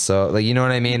so and so. Like, you know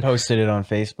what I mean? Posted it on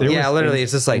Facebook. Yeah, was literally,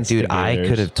 it's just like, dude, I instigators.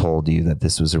 could have told you that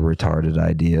this was a retarded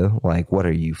idea. Like, what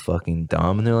are you fucking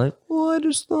dumb? And they're like, well, I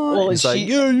just thought. Well, it's she- like,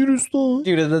 yeah, you just thought.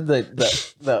 Dude,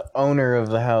 the owner of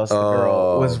the house, the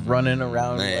girl, Oh, was running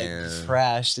around man. like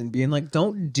trashed and being like,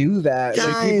 "Don't do that!" Like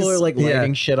Guys. people are like Yeah.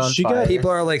 lighting shit on She got fire. People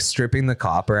are like stripping the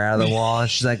copper out of the wall. And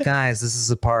she's like, guys, this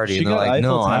is a party. She And they're got like,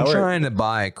 no, Eiffel I'm Tower. trying to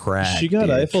buy crack. She got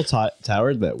dude. Eiffel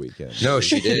Towered that weekend. No,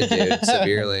 she did, dude,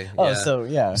 severely. Oh, Yeah. so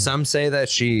yeah, Some say that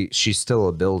she's still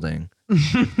a building.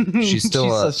 She's still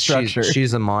She's a a structure.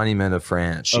 She's a monument of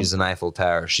France. She's an Eiffel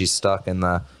Tower. She's stuck in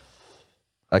the.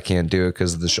 I can't do it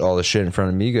because of all the shit in front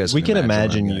of me. You guys, We can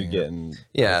imagine what I'm you getting. getting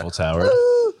Yeah. Eiffel Towered.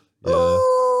 Yeah,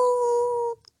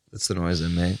 That's the noise I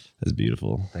make. that's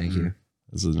beautiful. Thank you.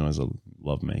 This is the noise I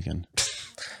love making.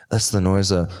 That's the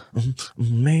noise of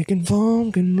making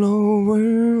funkin'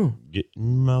 lower.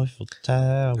 Getting my Eiffel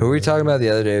Tower. Who were we talking about the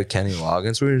other day with Kenny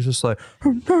Loggins? We were just like, He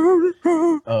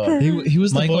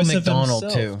was Michael the voice McDonald,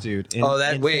 of himself, too. dude. oh,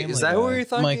 that wait, is that who we were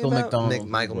talking Michael about? McDonald.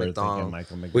 Michael We're McDonald. thinking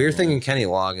Michael McDonald. We were thinking Kenny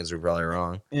Loggins. We're probably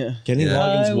wrong. yeah. Kenny Yeah.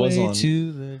 Loggins was Highway on.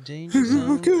 to the danger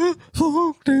zone.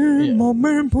 Fucked in my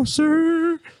man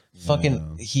pussy.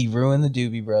 Fucking, he ruined the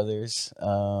Doobie Brothers.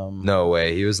 No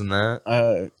way, he was in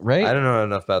that. Right? I don't know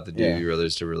enough about the Doobie Yeah.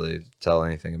 Brothers to really tell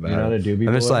anything about You're not a it. Doobie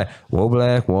I'm just boy? like, whoa,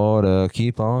 black water,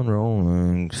 keep on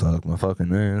rolling, fuck my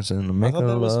fucking ass, and make thought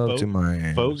that was love to my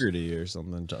ass. Fogerty or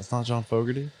something. It's not John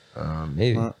Fogerty.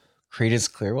 Maybe. Huh?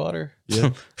 Creedence Clearwater.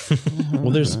 Yeah.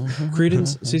 Well, there's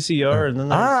Credence, CCR, and then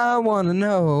there's, I want to And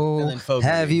know, then Fogerty.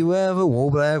 have you ever whoa,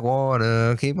 black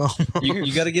water, keep on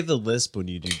you got to give the lisp when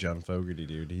you do John Fogerty,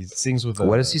 dude. He sings with.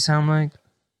 What does he sound like?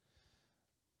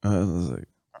 Like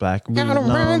back on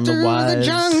the wise.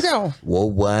 Whoa,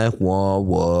 black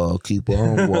water, keep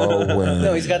on rolling.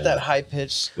 No, he's got that high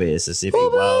pitched. Mississippi.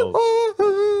 Wow.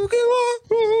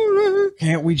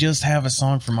 Can't we just have a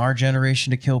song from our generation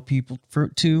to kill people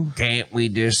fruit too? Can't we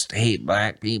just hate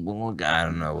black people? I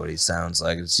don't know what he sounds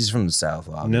like. He's from the South,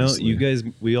 No, obviously. you guys,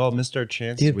 we all missed our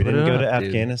chance. Dude, we put didn't it go to up, dude.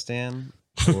 Afghanistan.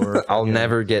 Or I'll fucking-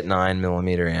 never get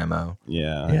 9mm ammo.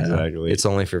 Yeah, exactly. It's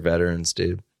only for veterans,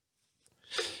 dude.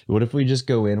 What if we just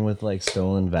go in with like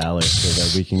stolen valor so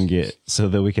that we can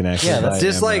actually Yeah, buy that's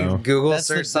Just ammo? like Google That's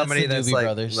the- search that's somebody the that's Doobie like,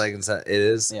 Brothers. it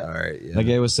is. Yeah. All right. Yeah. That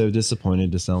guy was so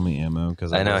disappointed to sell me ammo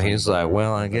because I know he's like,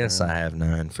 well, I guess I have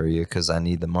 9 for you because I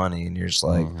need the money, and you're just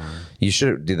like, you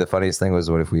should. Dude, the funniest thing was,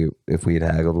 what if we had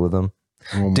haggled with him?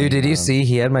 Dude, did you see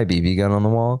he had my BB gun on the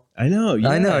wall? I know. Yeah.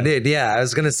 I know, dude. Yeah, I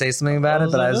was gonna say something about I it,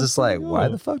 was but like, I was that's just like, pretty why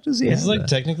cool. the fuck does he This have is like that?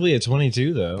 technically a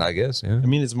 22 though. I guess, yeah. I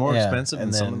mean, it's more Yeah, expensive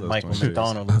and than some then of those. Michael 22s.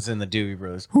 McDonald was in the Doobie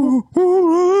Bros.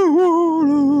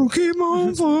 Keep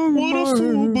on What a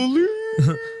fool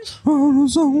believes.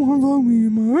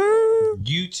 fucking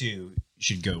You two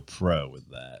should go pro with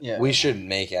that. Yeah, We should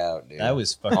make out, dude. That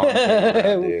was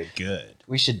fucking dude. good.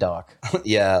 we should dock.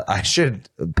 Yeah, I should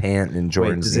pant in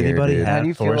Jordan's does ear, anybody dude. have How do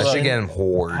you feel I foreskin? about- should get him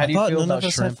whored. How do you I thought feel none about of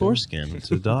us had shrimping? foreskin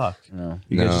to dock. No.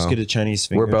 You guys No. just get a Chinese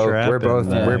finger We're both trap. we're both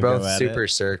and, we're go both at super it.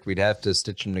 circ. We'd have to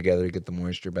stitch them together to get the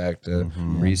moisture back to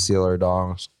reseal our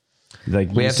dongs.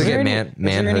 Like We have to get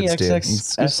manhoods, dude.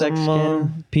 Let's get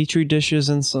some petri dishes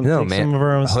and some No, some of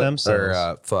our own stem cells.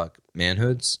 Or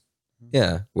manhoods.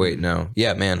 Yeah. Wait, no.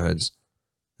 Yeah, manhoods.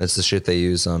 That's the shit they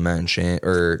use on Matt and Shane.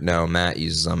 Or no, Matt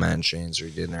uses on Matt and Shane's, or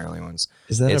he did in early ones.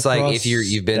 Is that it's like if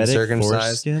you've been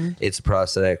circumcised, foreskin? it's a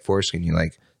prosthetic foreskin. You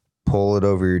like pull it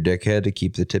over your dick head to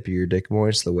keep the tip of your dick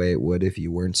moist the way it would if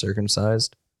you weren't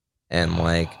circumcised. And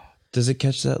like, does it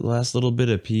catch that last little bit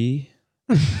of pee?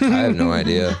 I have no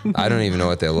idea. I don't even know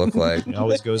what they look like. It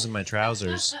always goes in my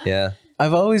trousers. Yeah.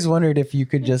 I've always wondered if you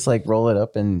could just like roll it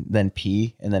up and then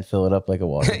pee and then fill it up like a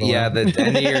water balloon. Yeah, the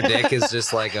end of your dick is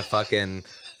just like a fucking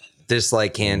this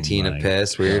like canteen of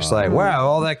piss where you're just like, wow,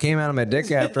 all that came out of my dick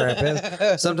after I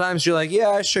pissed. Sometimes you're like, yeah,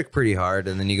 I shook pretty hard,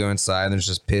 and then you go inside and there's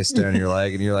just piss down your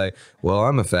leg, and you're like, well,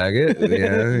 I'm a faggot.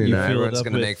 Yeah, you know, everyone's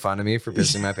gonna make fun of me for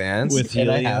pissing my pants. With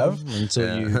helium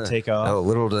until you take off. Oh,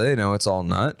 little do they know it's all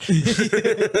nut.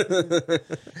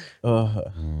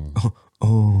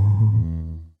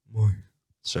 Boy.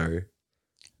 Sorry.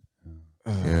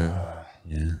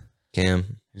 Yeah.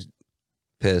 Cam,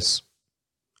 piss.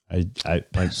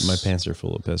 My pants are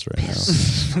full of piss right now.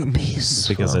 Piss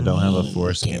because I don't have a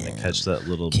foreskin to catch that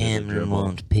little bit of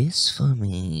dribble. Piss for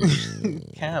me.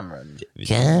 Cameron. I'm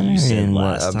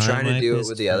trying to do it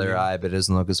with the other eye, but it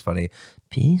doesn't look as funny.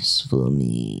 Piss for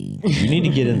me. You need to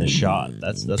get in the shot.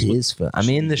 That's piss for. I'm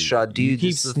in the shot, dude.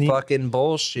 This is fucking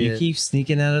bullshit. You keep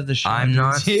sneaking out of the shot. I'm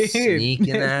not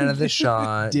sneaking out of the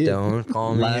shot. Don't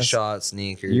call me a shot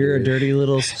sneaker. You're dude. a dirty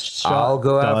little shot. I'll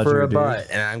go out for a dude. butt,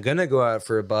 and I'm gonna go out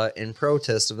for a butt in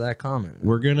protest of that comment.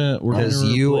 We're gonna because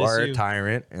you are a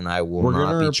tyrant, and I will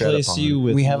not be tread upon.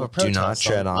 We have a protest. Do not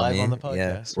tread on me. On the podcast.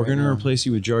 Yeah. We're gonna replace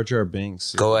you with Jar Jar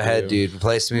Binks. Go ahead, dude.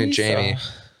 Replace me with Jamie.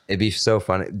 It'd be so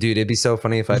funny. Dude, it'd be so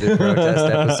funny if I did protest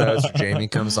episodes where Jamie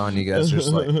comes on. You guys are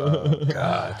just like, oh,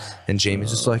 God. And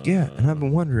Jamie's just like, yeah. And I've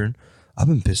been wondering, I've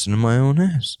been pissing in my own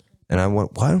ass. And I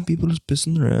went, why don't people just piss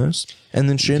in their ass? And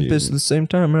then Shane piss at the same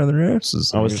time out of their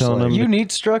asses. I was telling him, you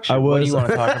need structure. What do you want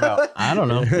to talk about? I don't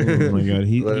know. Oh my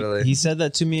God. He said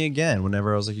that to me again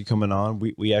whenever I was like, you coming on?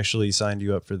 We actually signed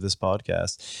you up for this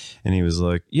podcast. And he was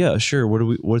like, yeah, sure.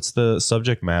 What's the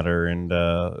subject matter? And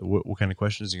what kind of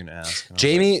questions are you going to ask?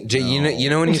 Jamie, like, no. you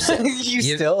know when you say,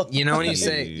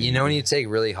 you know when you take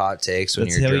really hot takes when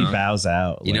That's you're how drunk. He bows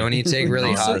out. You know when you take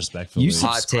really hot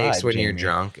takes when you're Jamie.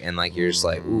 drunk and like you're just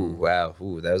like, ooh, wow,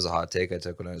 that was a hot take I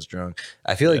took when I was drunk.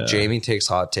 I feel like Jamie takes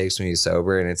hot takes when he's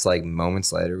sober, and it's like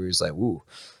moments later where he's like, ooh,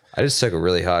 I just took a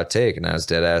really hot take and I was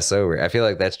dead ass sober. I feel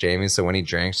like that's Jamie. So when he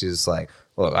drinks, he's just like,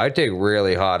 look, I take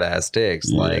really hot ass takes.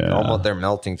 Like almost they're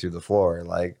melting through the floor.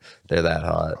 Like they're that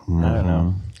hot. I don't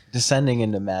know. Descending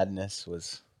into madness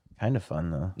was kind of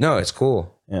fun though. No, it's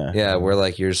cool. Yeah. Where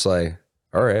like you're just like,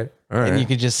 all right. And you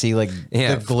could just see like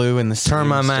the glue in the turn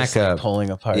my mic up, pulling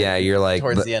apart. Yeah, you're like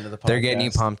towards the end of the podcast. They're getting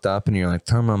you pumped up, and you're like,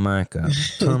 turn my mic up,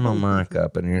 turn my mic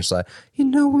up, and you're just like, you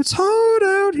know, it's hard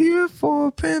out here for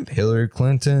a pimp. Hillary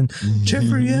Clinton,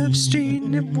 Jeffrey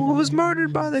Epstein was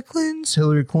murdered by the Clintons.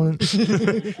 Hillary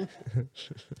Clinton.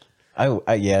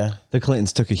 The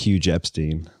Clintons took a huge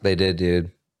Epstein. They did,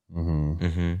 dude.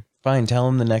 Fine, tell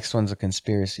them the next one's a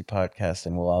conspiracy podcast,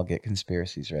 and we'll all get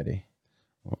conspiracies ready.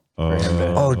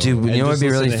 Oh, dude, you know what'd be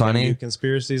really funny?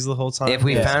 Conspiracies the whole time. If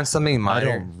we found something minor,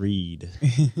 I don't read.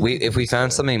 If we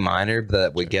found something minor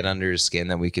that would get under his skin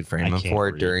that we could frame him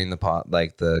for during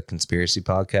the conspiracy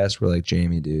podcast, we're like,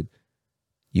 Jamie, dude,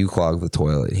 you clogged the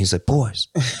toilet. And he's like, boys.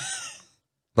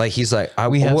 Like he's like,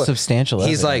 we have substantial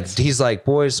evidence. He's like,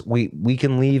 boys, we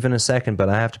can leave in a second, but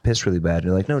I have to piss really bad.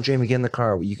 You're like, no, Jamie, get in the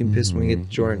car. You can piss when we get to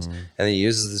Jordan's. And then he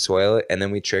uses the toilet, and then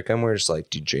we trick him. We're just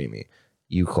like, dude, Jamie,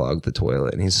 you clogged the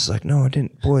toilet. And he's just like, no, I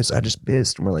didn't. Boys, I just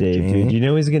pissed. And we're like, Dave, Jamie, dude, you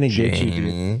know he's going to get you.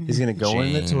 Jamie, he's going to go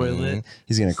in the toilet.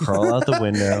 He's going to crawl out the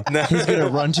window. He's going to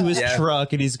run to his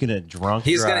truck, and he's going to drive.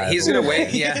 He's gonna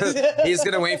wait. Yeah, he's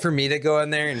gonna wait for me to go in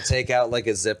there and take out like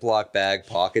a Ziploc bag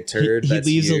pocket turd. He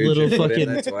leaves a little fucking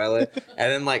in the toilet,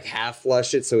 and then like half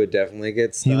flush it so it definitely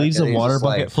gets stuck. He leaves a water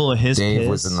bucket like, full of his Dave piss.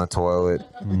 was in the toilet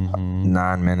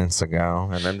 9 minutes ago,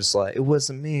 and I'm just like, it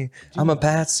wasn't me. I'm a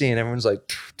patsy, and everyone's like,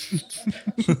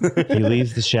 He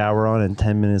leaves the shower on, and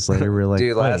 10 minutes later, we're like,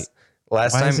 dude, last why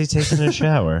time is he taking a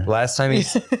shower? last time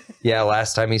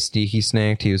he sneaky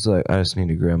snaked, he was like, I just need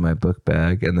to grab my book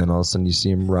bag, and then all of a sudden you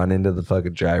see him run into the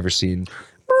fucking driver's seat, and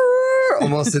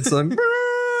almost it's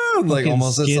like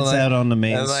almost skits out on the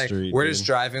main and like, street. We're just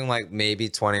driving like maybe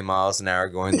 20 miles an hour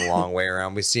going the long way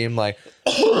around. We see him like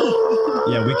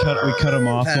Yeah, we cut him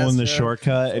off Pass on the it.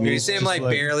 shortcut, and You he's see him just like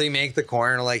barely make the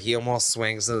corner, like he almost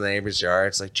swings to the neighbor's yard.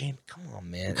 It's like, Jamie, come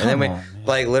on, man. And then we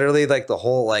like literally like the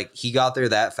whole like he got there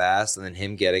that fast, and then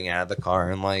him getting out of the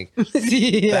car and like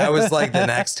that was like the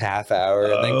next half hour,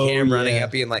 and then Cam running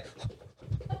up being like.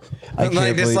 And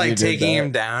like just like taking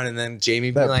him down, and then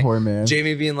Jamie being like, poor man.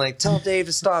 Jamie being like, tell Dave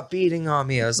to stop beating on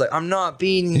me. I was like, I'm not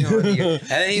beating on you. And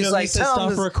then he's like, tell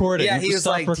him to recording. Yeah, he's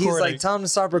like, tell him to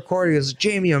stop recording. He goes,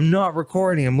 Jamie, I'm not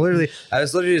recording. I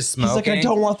was literally just smoking. He's like, I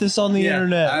don't want this on the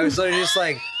internet. I was literally just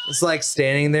like, it's like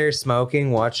standing there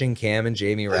smoking, watching Cam and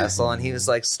Jamie wrestle, and he was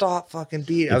like, "Stop fucking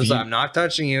beating!" I was like, "I'm not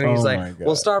touching you." And he's like,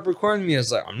 "Well, stop recording me." I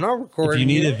was like, "I'm not recording." If you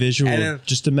need a visual, then,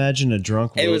 just imagine a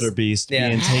drunk wildebeest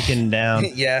being taken down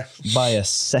by a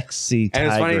sexy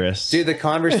tigress. Dude, the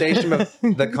conversation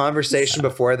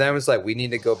before that was like, "We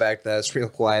need to go back to that. It's real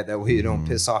quiet that we don't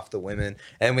piss off the women."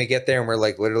 And we get there and we're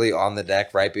like literally on the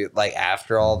deck like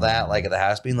after all that, like at the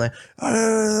house, being like,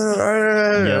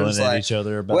 yelling at each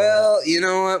other about. Well, you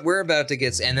know what? We're about to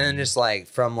get, and then just like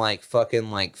from like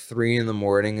fucking like 3 a.m.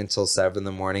 until 7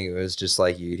 a.m, it was just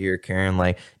like you'd hear Karen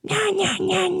like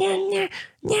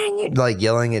like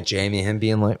yelling at Jamie, him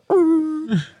being like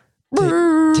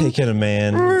taking a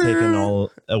man, taking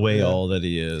all that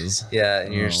he is. Yeah,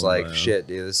 and you're just like, shit,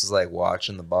 dude. This is like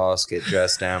watching the boss get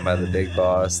dressed down by the big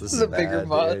boss. This is a bigger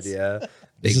boss, dude, yeah.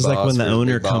 This is like when the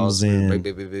owner comes in,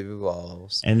 big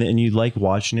balls. and you like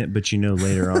watching it, but you know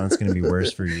later on it's going to be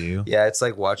worse for you. Yeah, it's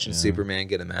like watching Superman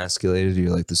get emasculated. You're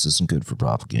like, this isn't good for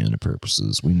propaganda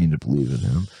purposes. We need to believe in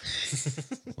him.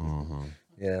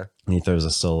 Yeah, and he throws a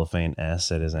cellophane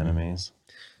S at his enemies.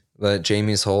 But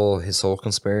Jamie's his whole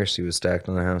conspiracy was stacked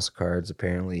on the house of cards.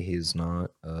 Apparently, he's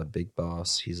not a big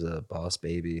boss. He's a boss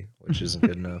baby, which isn't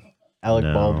good enough. Alec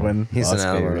Baldwin. He's an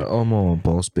Alec. I'm a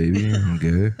boss baby. I'm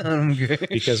gay. I'm gay.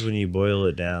 Because when you boil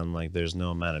it down, like there's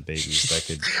no amount of babies that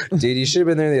could. Dude, you should have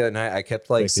been there the other night. I kept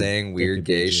like saying weird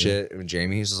gay shit, and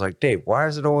Jamie was just like, "Dave, why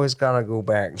is it always gotta go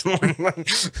back to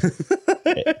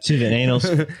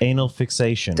the anal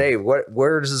fixation?" Dave,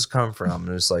 where does this come from?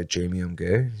 And it's like, Jamie, I'm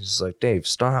gay. He's just like, Dave,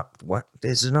 stop. What?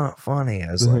 This is not funny.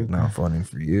 I was like, not funny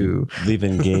for you.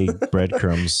 Leaving gay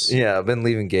breadcrumbs. Yeah, I've been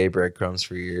leaving gay breadcrumbs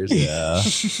for years. Yeah.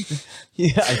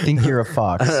 Yeah, I think you're a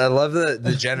fox. I love the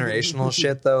generational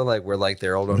shit though, like where like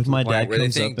they're old on the point where they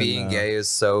think being gay is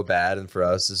so bad, and for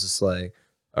us it's just like,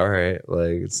 all right,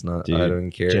 like it's not. Dude, I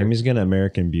don't care. Jamie's gonna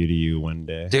American Beauty you one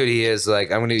day, dude. He is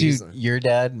like, I'm gonna. Your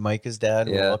dad, Micah's dad.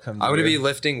 Yeah, I'm gonna be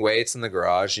lifting weights in the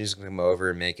garage. He's gonna come over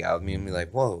and make out with me and be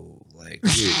like, whoa, like,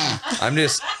 dude,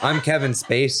 I'm Kevin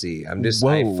Spacey. I'm just,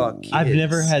 I fuck kids. I've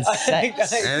never had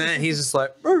sex. And then he's just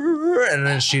like, and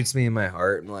then shoots me in my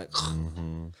heart. And like.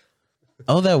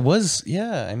 Oh, that was,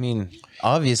 yeah. I mean,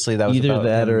 obviously that was either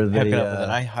that or hooking up with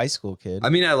a high school kid. I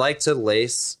mean, I like to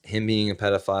lace him being a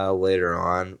pedophile later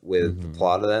on with the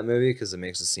plot of that movie because it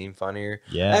makes it seem funnier.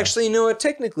 Yeah. Actually, you know what?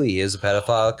 Technically, he is a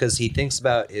pedophile because he thinks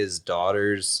about his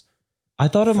daughter's. I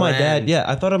thought of my dad. Yeah,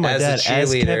 I thought of my dad as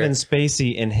Kevin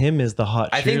Spacey, and him as the hot.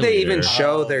 I think they even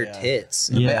show their tits.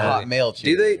 Yeah, hot male.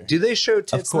 Do they show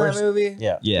tits in that movie?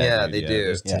 Yeah, they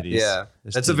do. Yeah,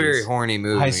 that's a very horny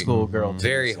movie. High school girl.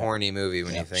 Very horny movie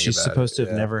when you think about it. She's supposed to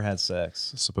have never had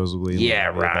sex, supposedly. Yeah,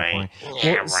 right.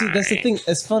 Well, see, that's the thing.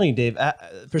 It's funny, Dave.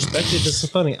 Perspective is so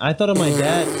funny. I thought of my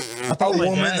dad. A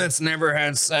woman that's never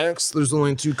had sex. There's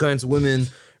only two kinds of women: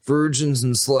 virgins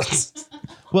and sluts.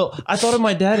 Well, I thought of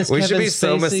my dad as we Kevin should be Spacey.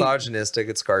 so misogynistic.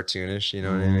 It's cartoonish. You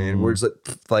know what I mean? We're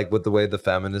just like with the way the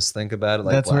feminists think about it.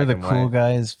 Like that's where the cool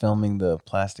guy is filming the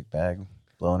plastic bag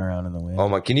blowing around in the wind. Oh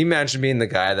my! Can you imagine being the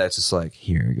guy that's just like,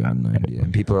 here, I got an idea,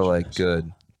 and people are like,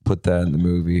 good, put that in the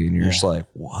movie, and you're just like,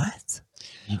 what?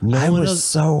 No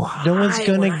one's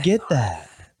gonna get that.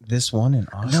 This one in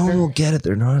Oscar. No one will get it.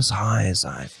 They're not as high as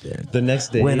I've been. The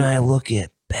next day, when I look at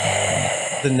bad.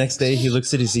 The next day, he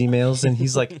looks at his emails and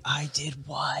he's like, I did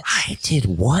what? I did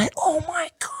what? Oh my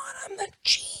God, I'm the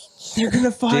genius. They're going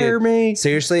to fire me.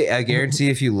 Seriously, I guarantee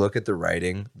if you look at the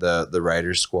writing, the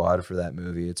writer's squad for that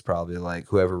movie, it's probably like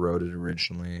whoever wrote it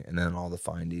originally and then all the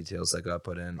fine details that got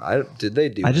put in. I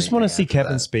just want to see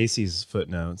Kevin Spacey's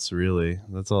footnotes, really.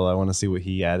 That's all. I want to see what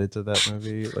he added to that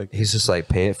movie. Like he's just like,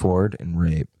 pay it forward and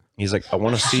rape. He's like, I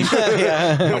want to see.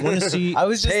 I want to see. I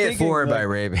was just pay thinking, it forward by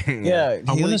raping. Yeah,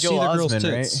 I want to see the girl's tits.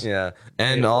 Right? Yeah,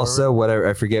 and also whatever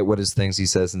I forget what his things he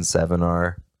says in 7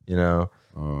 are. You know.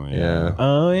 Oh yeah.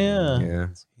 Oh yeah.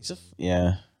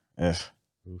 Yeah. Ugh.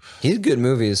 He's good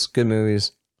movies. Good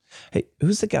movies. Hey,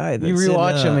 who's the guy? You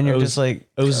rewatch him and you're just like,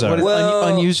 Ozark.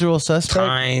 Unusual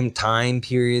Suspect. Time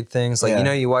period things. Like, Yeah. you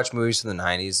know, you watch movies from the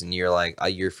 90s and you're like,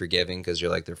 you're forgiving because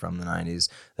you're like, they're from the 90s.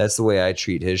 That's the way I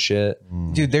treat his shit.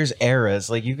 Dude, there's eras.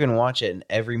 Like, you can watch it and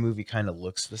every movie kind of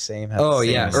looks the same. Has the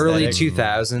same aesthetic. Early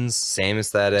 2000s, same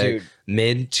aesthetic. Dude.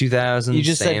 Mid 2000s, You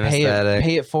just same said aesthetic.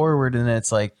 pay it forward, and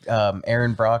it's like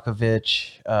Aaron Brockovich.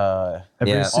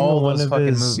 Every Yeah. single all one those of fucking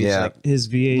his, movies. Yeah. Like, his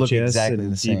VHS look exactly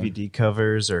and the same. DVD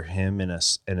covers are him in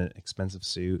an expensive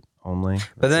suit only.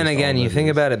 But then That's just again, all you that think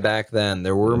is. about it back then,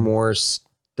 there were more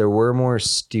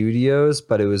studios,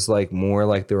 but it was like more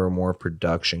like there were more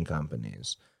production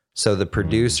companies. So the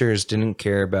producers didn't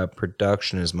care about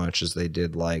production as much as they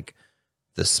did like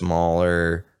the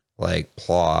smaller like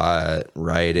plot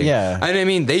writing. Yeah. And I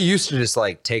mean, they used to just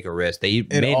like take a risk. They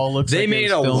made all looks like it made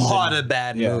was a filmed lot in- of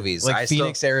bad yeah. movies. Like I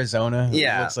Phoenix, Arizona.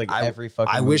 Yeah, It looks like I- every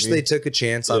fucking I wish movie. they took a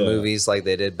chance on Yeah. movies like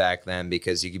they did back then,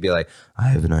 because you could be like, I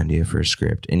have an idea for a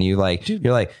script, and you're like,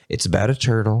 it's about a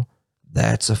turtle.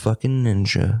 That's a fucking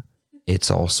ninja.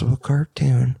 It's also a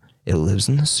cartoon. It lives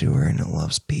in the sewer and it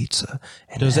loves pizza.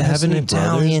 And Does it has have an any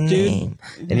Italian brothers, dude? name?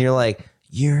 And you're like,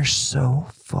 you're so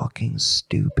fucking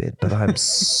stupid, but I'm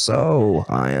so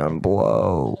high on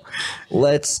blow.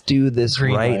 Let's do this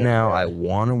Green right light, now. bro. I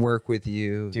want to work with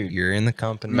you. Dude, You're in the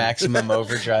company. Maximum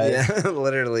Overdrive. Yeah,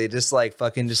 literally, just like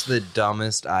fucking just the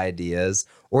dumbest ideas,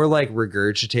 or like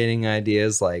regurgitating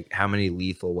ideas, like how many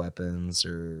Lethal Weapons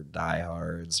or Die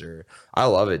Hards, or I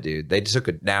love it, dude. They took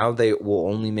it. Now they will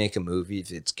only make a movie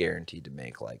if it's guaranteed to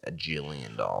make like $1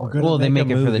 jillion. gonna Well, they make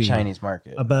make a it for the movie Chinese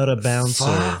market. about a bouncer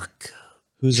Fuck.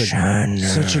 who's China.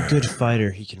 such a good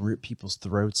fighter. He can rip people's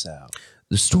throats out,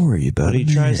 The story about but he a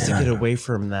tries to man. get away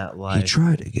from that He life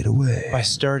tried to get away by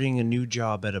starting a new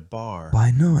job at a bar.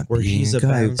 by not where being he's a a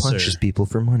guy who bouncer. punches people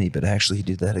for money, but actually he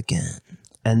did that again.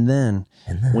 And then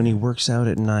And then when he works out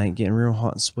at night, getting real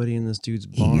hot and sweaty in this dude's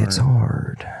he barn, gets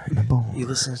hard in a bar. he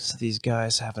listens to these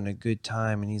guys having a good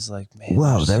time, and he's like, "Man,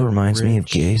 Wow, they're that so reminds me of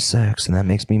rich." gay sex, and that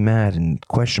makes me mad and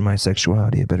question my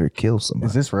sexuality. I better kill somebody.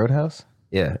 Is this Roadhouse?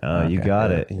 Yeah. You Okay,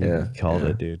 got yeah, it. You yeah, called yeah,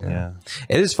 it, dude. yeah. Yeah.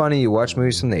 It is funny. You watch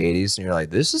movies from the 80s and you're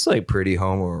like, this is like pretty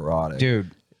homoerotic.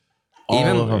 Dude.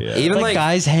 even all of them. yeah. even like, like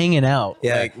guys hanging out.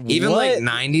 yeah, Like, even what? like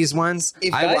 90s ones.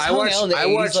 If I guys hung watched out in the I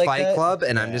 80s watched like Fight that- Club,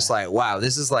 and I'm Yeah. just like, wow,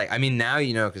 this is like. I mean, now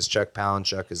you know because Chuck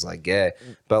Palahniuk is like gay,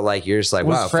 but like you're just like,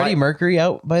 Was wow, Freddie Fight- Mercury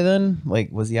out by then? Like,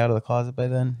 was he out of the closet by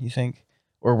then, you think?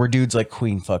 Or were dudes like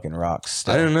Queen fucking rocks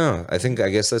still? I don't know. I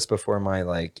guess that's before my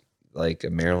like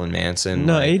Marilyn Manson.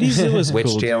 No, like, 80s it was witch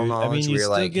cool, tail dude. knowledge. you where you're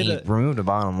still like get he a- removed a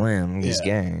bottom limb. He's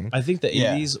Yeah. gay. I think the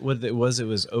Yeah. 80s, what it was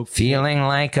okay. Feeling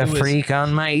like a It was- freak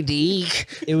on my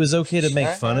dick. It was okay to make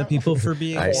fun of people for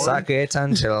being I born. suck it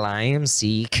until I am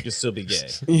sick. Just still be gay.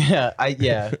 Yeah,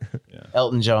 Yeah.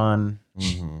 Elton John.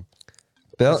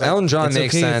 Elton John It's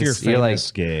makes okay sense. if you're You're like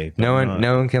famous gay. no but one, not-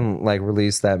 no one can like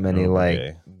release that many No, like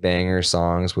gay. banger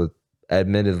songs with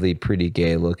admittedly pretty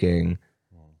gay looking.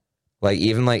 Like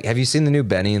even like, have you seen the new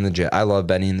Benny and the Jets? I love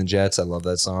Benny and the Jets. I love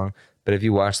that song. But if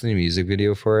you watch the new music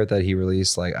video for it that he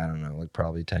released, like I don't know, like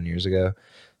probably 10 years ago,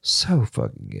 so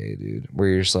fucking gay, dude. Where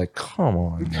you're just like, come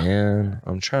on, man.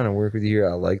 I'm trying to work with you.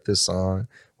 I like this song.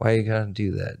 Why you gotta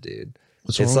do that, dude?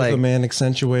 What's It's wrong like- with a man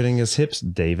accentuating his hips,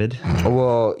 David?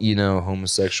 Well, you know,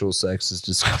 homosexual sex is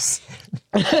disgusting.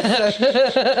 What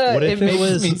if it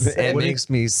was? It makes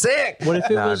me sick. What if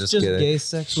it Nah, was just kidding. gay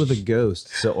sex with a ghost?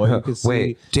 So all you could see.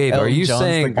 Wait, Dave, are Elton you John's the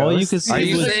saying ghost? all you could see are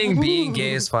you was- saying being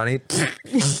gay is funny?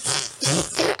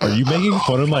 Are you making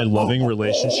fun of my loving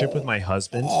relationship with my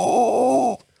husband,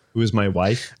 who is my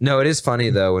wife? No, it is funny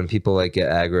though when people like get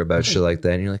aggro about shit like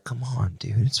that, and you're like, "Come on,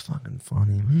 dude, it's fucking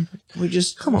funny, man. We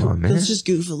just Come on, man. Let's just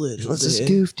goof a little. Let's just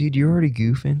goof, dude. You're already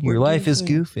goofing. Your We're life is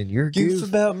goofing. goofing. You're Goof goof.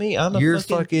 about me. I'm a You're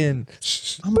fucking.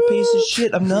 fucking. I'm a piece of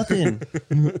shit. I'm nothing.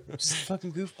 Just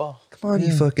fucking goofball. Come on,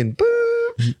 you fucking. Boo.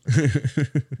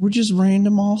 We're just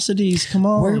randomosities. Come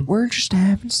on. We're just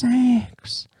having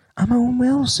sex. I'm Owen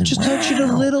Wilson. Just touch it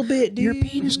a little bit, dude. Your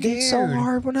penis gets so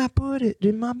hard when I put it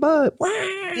in my butt.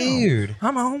 Wow, Dude.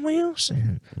 I'm Owen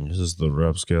Wilson. This is the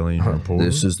rapscallion report.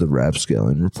 This is the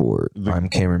Rapscallion Report. I'm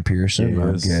Cameron Pearson.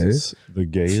 I'm gay. The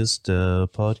gayest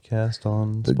podcast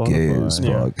on The Spotify. gayest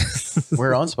Yeah. podcast.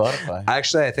 We're on Spotify.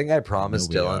 Actually, I think I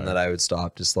promised No, we Dylan are. that I would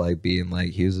stop just like being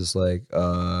like, he was just like,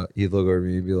 he'd look over at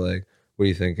me and be like, what are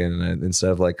you thinking? And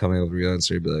instead of like coming up with a real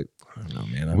answer, he'd be like, I don't know,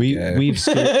 man. I'm gay. We've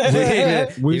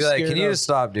He'd we've be like, can scared you up- just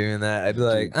stop doing that? I'd be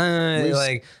like, we've-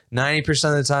 like 90%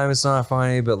 of the time it's not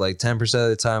funny, but like 10% of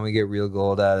the time we get real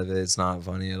gold out of it. It's not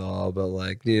funny at all. But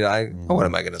like, dude, what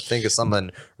am I gonna think of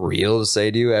something real to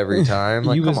say to you every time?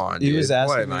 Like, He was- come on, he dude. was asking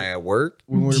What am me- I at work?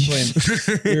 when we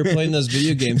were playing those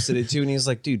video games today too, and he was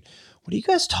like, dude, what are you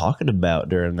guys talking about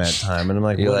during that time? And I'm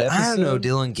like, You're what like, I don't know, episode?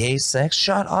 Dylan, gay sex.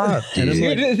 Shut up, And I'm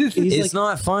dude. like, he's It's like,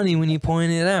 not funny when you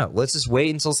point it out. Let's just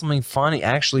wait until something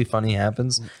actually funny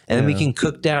happens, and then we can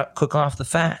cook off the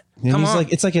fat. and Come he's on.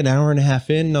 like, it's like an hour and a half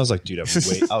in, and I was like, dude, I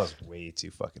was way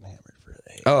too fucking hammered for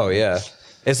that. Oh yeah.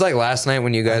 It's like last night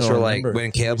when you guys don't were like, remember.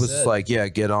 when Caleb was just like, yeah,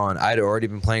 get on. I'd already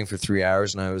been playing for 3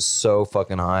 hours and I was so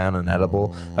fucking high on an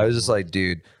edible. I was just like,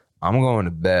 dude, I'm going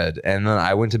to bed. And then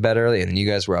I went to bed early and then you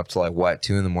guys were up to like, what,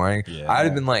 2 a.m? Yeah. I'd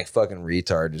have been like fucking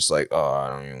retard, just like, oh, I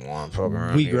don't even want to fuck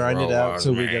around. We these grinded out robots,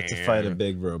 till we got to fight a man.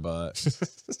 big robot.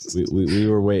 we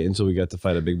were waiting until we got to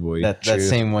fight a big boy. That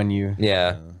same one you.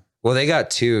 Yeah. Well, they got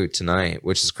 2 tonight,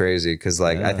 which is crazy because,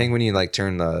 like, I think when you like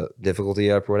turn the difficulty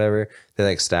up or whatever, they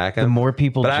like stack The them. more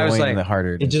people But I was join, like- the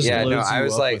harder it It is. just Yeah, no, loads I you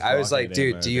was up like, with I was like, rocket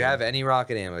dude, ammo, do you have any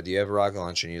rocket ammo? Do you have a rocket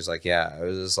launcher? And he was like, yeah. I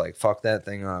was just like, fuck that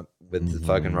thing up with the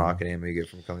fucking rocket ammo you get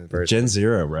from coming first. Gen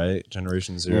Zero, right?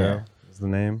 Generation Zero is the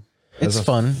name. It's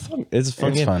fun. It's a fun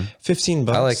It's game. fun. $15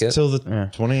 I like it. till the Yeah.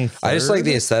 23rd. I just like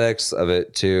the aesthetics of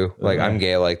it too. Like I'm Okay.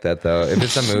 gay like that though. If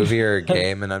it's a movie or a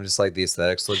game and I'm just like the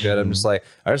aesthetics look good, I'm just like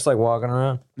I just like walking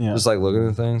around, Yeah. just like looking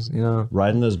at things, you know.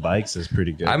 Riding those bikes is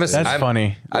pretty good. I'm a- too. That's I'm-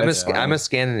 funny. I'm That's a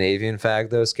Scandinavian fact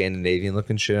though, Scandinavian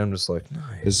looking shit. I'm just like, nice.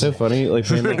 It's so funny, like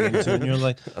playing the game too, and you're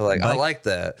like, I like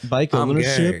that. bike I'm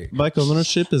ownership. gay. Bike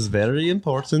ownership is very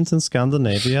important in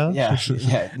Scandinavia. Yeah,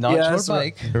 yeah. Not Yeah, your it's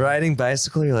like bike. riding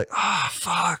bicycle. You're like, oh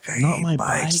fuck, I Not hate my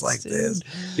bikes bikes, like dude. this.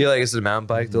 You're like, is it a mountain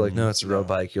bike? They're like, no, it's a road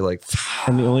bike. You're like,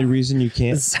 And the only reason you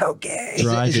can't it's so gay.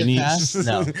 drive Is it any fast?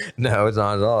 No. No, it's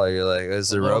not at all. You're like,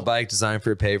 is it a road bike designed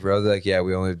for a paved road? They're like, yeah,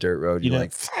 we only have dirt road. you You're know,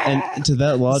 like, and to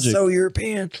that logic, so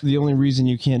European. the only reason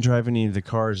you can't drive any of the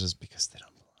cars is because they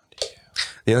don't belong to you.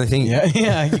 The only thing, Yeah,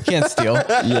 yeah. You can't steal.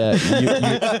 Yeah,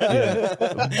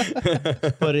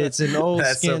 but it's an old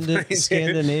That's so funny, dude.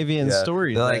 Scandinavian Yeah.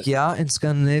 story. They're that like, yeah, in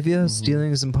Scandinavia,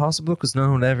 stealing is impossible because no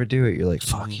one would ever do it. You're like,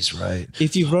 fuck, he's right.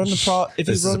 if you run if This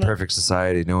you is a run perfect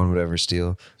society. No one would ever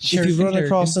steal. if you run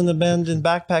across an abandoned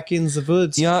backpack in the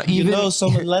woods, Yeah, you even- know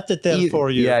someone left it there you- for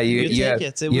you. yeah, you take have-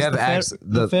 it. It you was have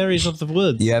the fairies of the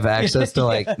woods. You have access to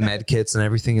like med kits and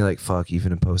everything. You're like, fuck,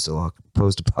 even in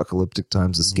post-apocalyptic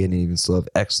times, the Scandinavians still have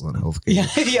excellent health care. Yeah,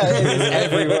 yeah. It is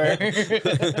everywhere.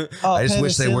 I just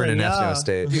wish they weren't in penicillin, ethno yeah.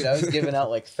 state. Dude, I was giving out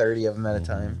like 30 of them at a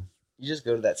time. You just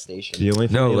go to that station. The only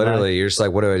thing No, they literally, you're just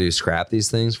like, what do I do? Scrap these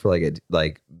things for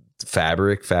like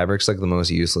fabric? Fabric's like the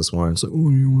most useless one. It's like, oh,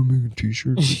 you want to make a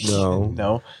t-shirt? No.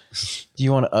 No. Do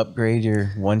you want to upgrade your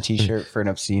one T-shirt for an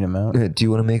obscene amount? Do you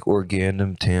want to make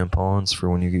organum tampons for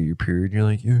when you get your period? You're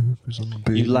like, yeah, because I'm a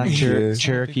baby. You like yeah.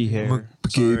 Cherokee I'm hair. a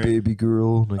gay baby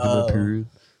girl. And I get Oh. my period.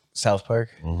 South Park.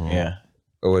 Yeah.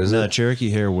 Oh, what is No, it? Cherokee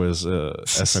hair was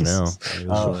SNL. It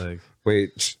was Oh. like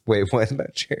Wait, what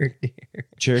about Cherokee?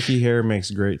 Cherokee hair makes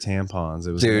great tampons.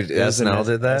 It was Dude, it was an SNL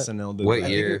did that? SNL did What that.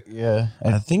 year? Yeah.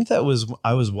 I think that was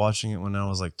I was watching it when I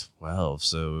was like 12,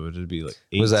 so it would be like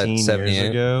 18 Was that years 78?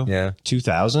 ago. Yeah.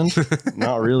 2000?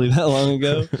 Not really that long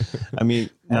ago. I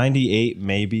mean, 98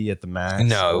 maybe at the max.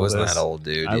 No, it wasn't oldest. that old,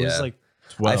 dude. I was like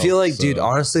 12. I feel like, so- dude,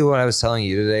 honestly, what I was telling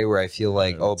you today, where I feel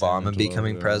like Yeah, 10 or Obama 12,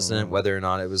 becoming yeah. president, whether or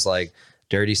not it was like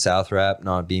Dirty South rap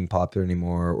not being popular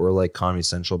anymore, or like Comedy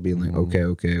Central being like,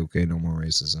 okay, no more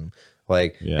racism.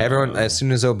 Like Yeah. everyone, as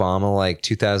soon as Obama, like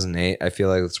 2008, I feel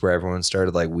like that's where everyone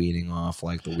started like weeding off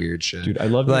like the weird shit. Dude, I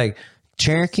love like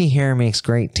Cherokee hair makes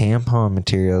great tampon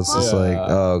materials. It's Yeah. like,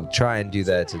 oh, try and do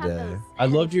that today. I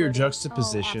loved your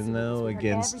juxtaposition though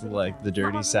against like the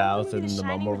dirty South and the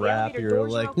mumble rap. You're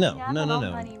like, no.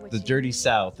 The dirty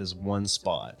South is one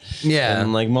spot. Yeah.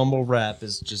 And like mumble rap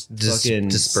is just fucking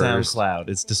dispersed. SoundCloud.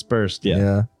 It's dispersed. Yeah.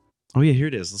 Yeah. Oh yeah, here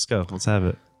it is. Let's go. Let's have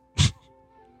it.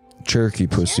 Cherokee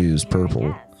pussy is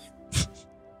purple.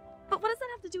 But what does that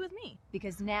have to do with me?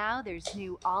 Because now there's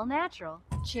new all-natural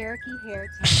Cherokee hair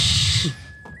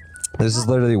This is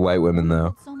literally white women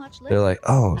though. So much They're like,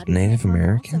 oh, Other Native tampons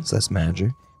Americans? also That's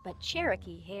magic. But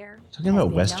Cherokee hair. Talking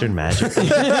about Western magic. Each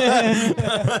tampon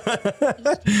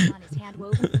is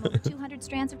hand-woven from over 200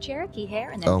 strands of Cherokee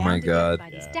hair and then Oh my bound together God. by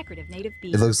these Yeah. decorative native It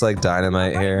beads. looks like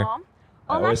dynamite hair.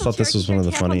 I always thought this was one of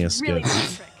the funniest Really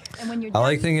skits. trick. And when you're I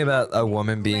like done, thinking about a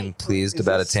woman being pleased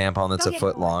about a tampon that's a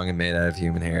foot long and made out of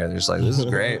human hair. They're just like, this is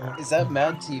great. Is that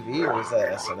Mad TV or is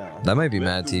that SNL? That might be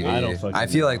Mad TV. I don't fucking I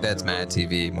feel know. like that's Mad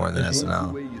TV more than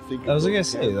SNL. I was gonna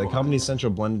say, like Comedy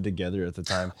Central blended together at the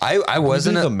time. I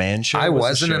wasn't the a Man Show. I was the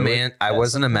wasn't a show man. I at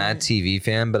wasn't a some Mad point? TV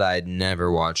fan, but I'd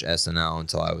never watched SNL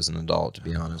until I was an adult. To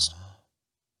be honest,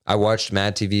 I watched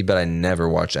Mad TV, but I never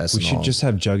watched SNL. We should just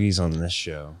have Juggies on this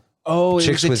show. Oh, it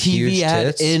Chicks was a with TV huge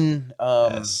ad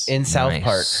tits? in South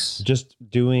Park. Just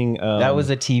doing. That was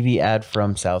a TV ad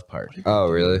from South Park. Oh,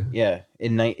 really? Yeah,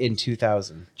 in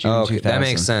 2000. June Oh, okay. 2000. That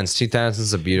makes sense. 2000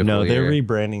 is a beautiful No, they're year.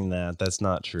 rebranding that. That's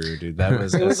not true, dude. That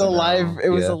was. It was a SNL. live. It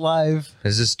was Yeah. a live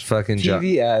It's just fucking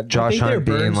TV ad. Josh Hunt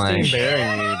being like.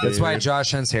 Bearing you, That's why dude.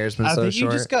 Josh Hunt's hair's been I so think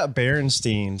short. you just got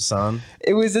Berenstein, son.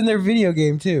 It was in their video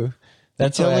game too.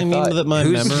 That's You're what I telling me thought. that my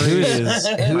Who's- memory who's- is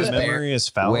who's my memory is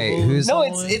fallible. Wait, who's- No,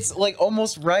 it's like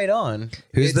almost right on.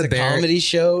 Who's it's the a Ber- comedy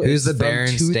show? who's It's the from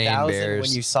Berenstain 2000 Bears?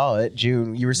 when you saw it?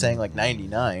 June. You were saying like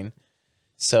 99.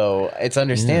 So it's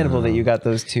understandable that you got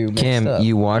those two mixed Cam, up.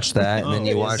 you watched that, and then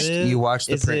you Oh, watched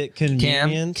the Is it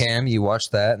convenient? Cam, you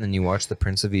watched that, and then you watched the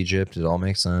Prince of Egypt. It all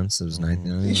makes sense. It was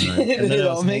 1999. And then it I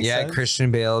all was- makes Yeah, sense.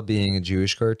 Christian Bale being a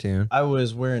Jewish cartoon. I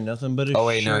was wearing nothing but a Oh,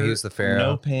 wait, no, shirt, he was the Pharaoh.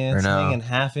 no pants, Or no? hanging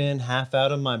half in, half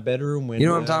out of my bedroom window. You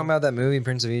know what I'm talking about? That movie,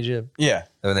 Prince of Egypt. Yeah.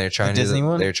 When they were trying The to do Disney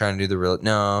one? they were trying to do the real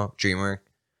DreamWorks.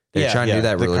 They were Yeah, trying to do yeah,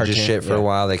 that the religious cartoon, shit for a yeah.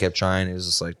 while. They kept trying. It was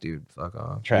just like, dude, fuck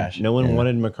off. Trash. No one Yeah.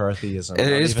 wanted McCarthyism. It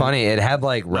Not is even- funny. It had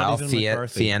like not Ralph even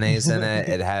McCarthy. Fiennes in it.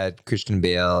 It had Christian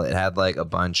Bale. It had like a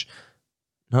bunch.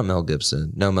 Not Mel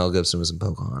Gibson. No, Mel Gibson was in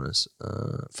Pocahontas.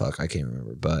 Fuck, I can't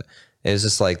remember. But it was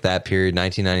just like that period,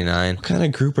 1999. What kind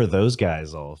of group are those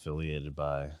guys all affiliated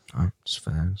by? Oh, just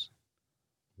facts.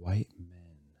 White men.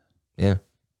 Yeah.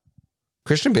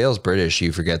 Christian Bale's British.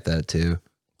 You forget that too.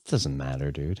 Doesn't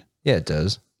matter, dude. Yeah, it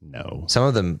does. No. Some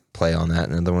of them play on that,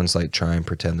 and other ones like try and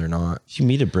pretend they're not. If you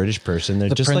meet a British person, they're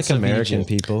The just Prince like of American Egypt.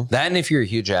 people. That, and if you're a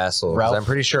huge asshole, 'cause Ralph- I'm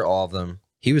pretty sure all of them.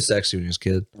 He was sexy when he was a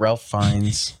kid. Ralph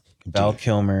Fiennes, Val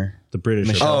Kilmer, The British.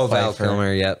 Michelle Are, Oh, Val Pfeiffer.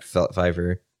 Kilmer. Yep,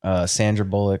 Pfeiffer. Sandra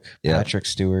Bullock, Yeah. Patrick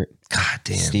Stewart, God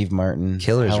damn. Steve Martin,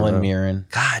 Killers, Helen bro. Mirren,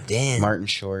 God damn. Martin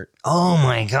Short, Oh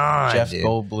my god, Jeff dude.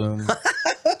 Goldblum,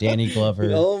 Danny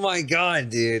Glover. Oh my god,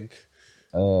 dude.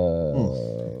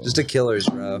 Just a killers,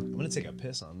 bro. I'm gonna take a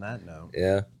piss on that note.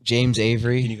 Yeah. James Can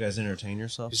Avery, you guys entertain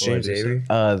yourself? Who's while I James do so? Avery?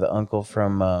 the uncle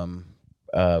from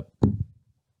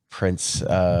Prince.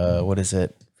 What is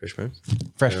it? Fishman.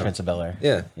 Fresh Yeah. Prince of Bel Air.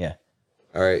 Yeah. Yeah.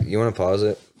 All right. You want to pause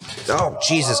it? Oh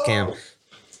Jesus, Cam.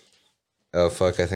 Oh fuck! I think.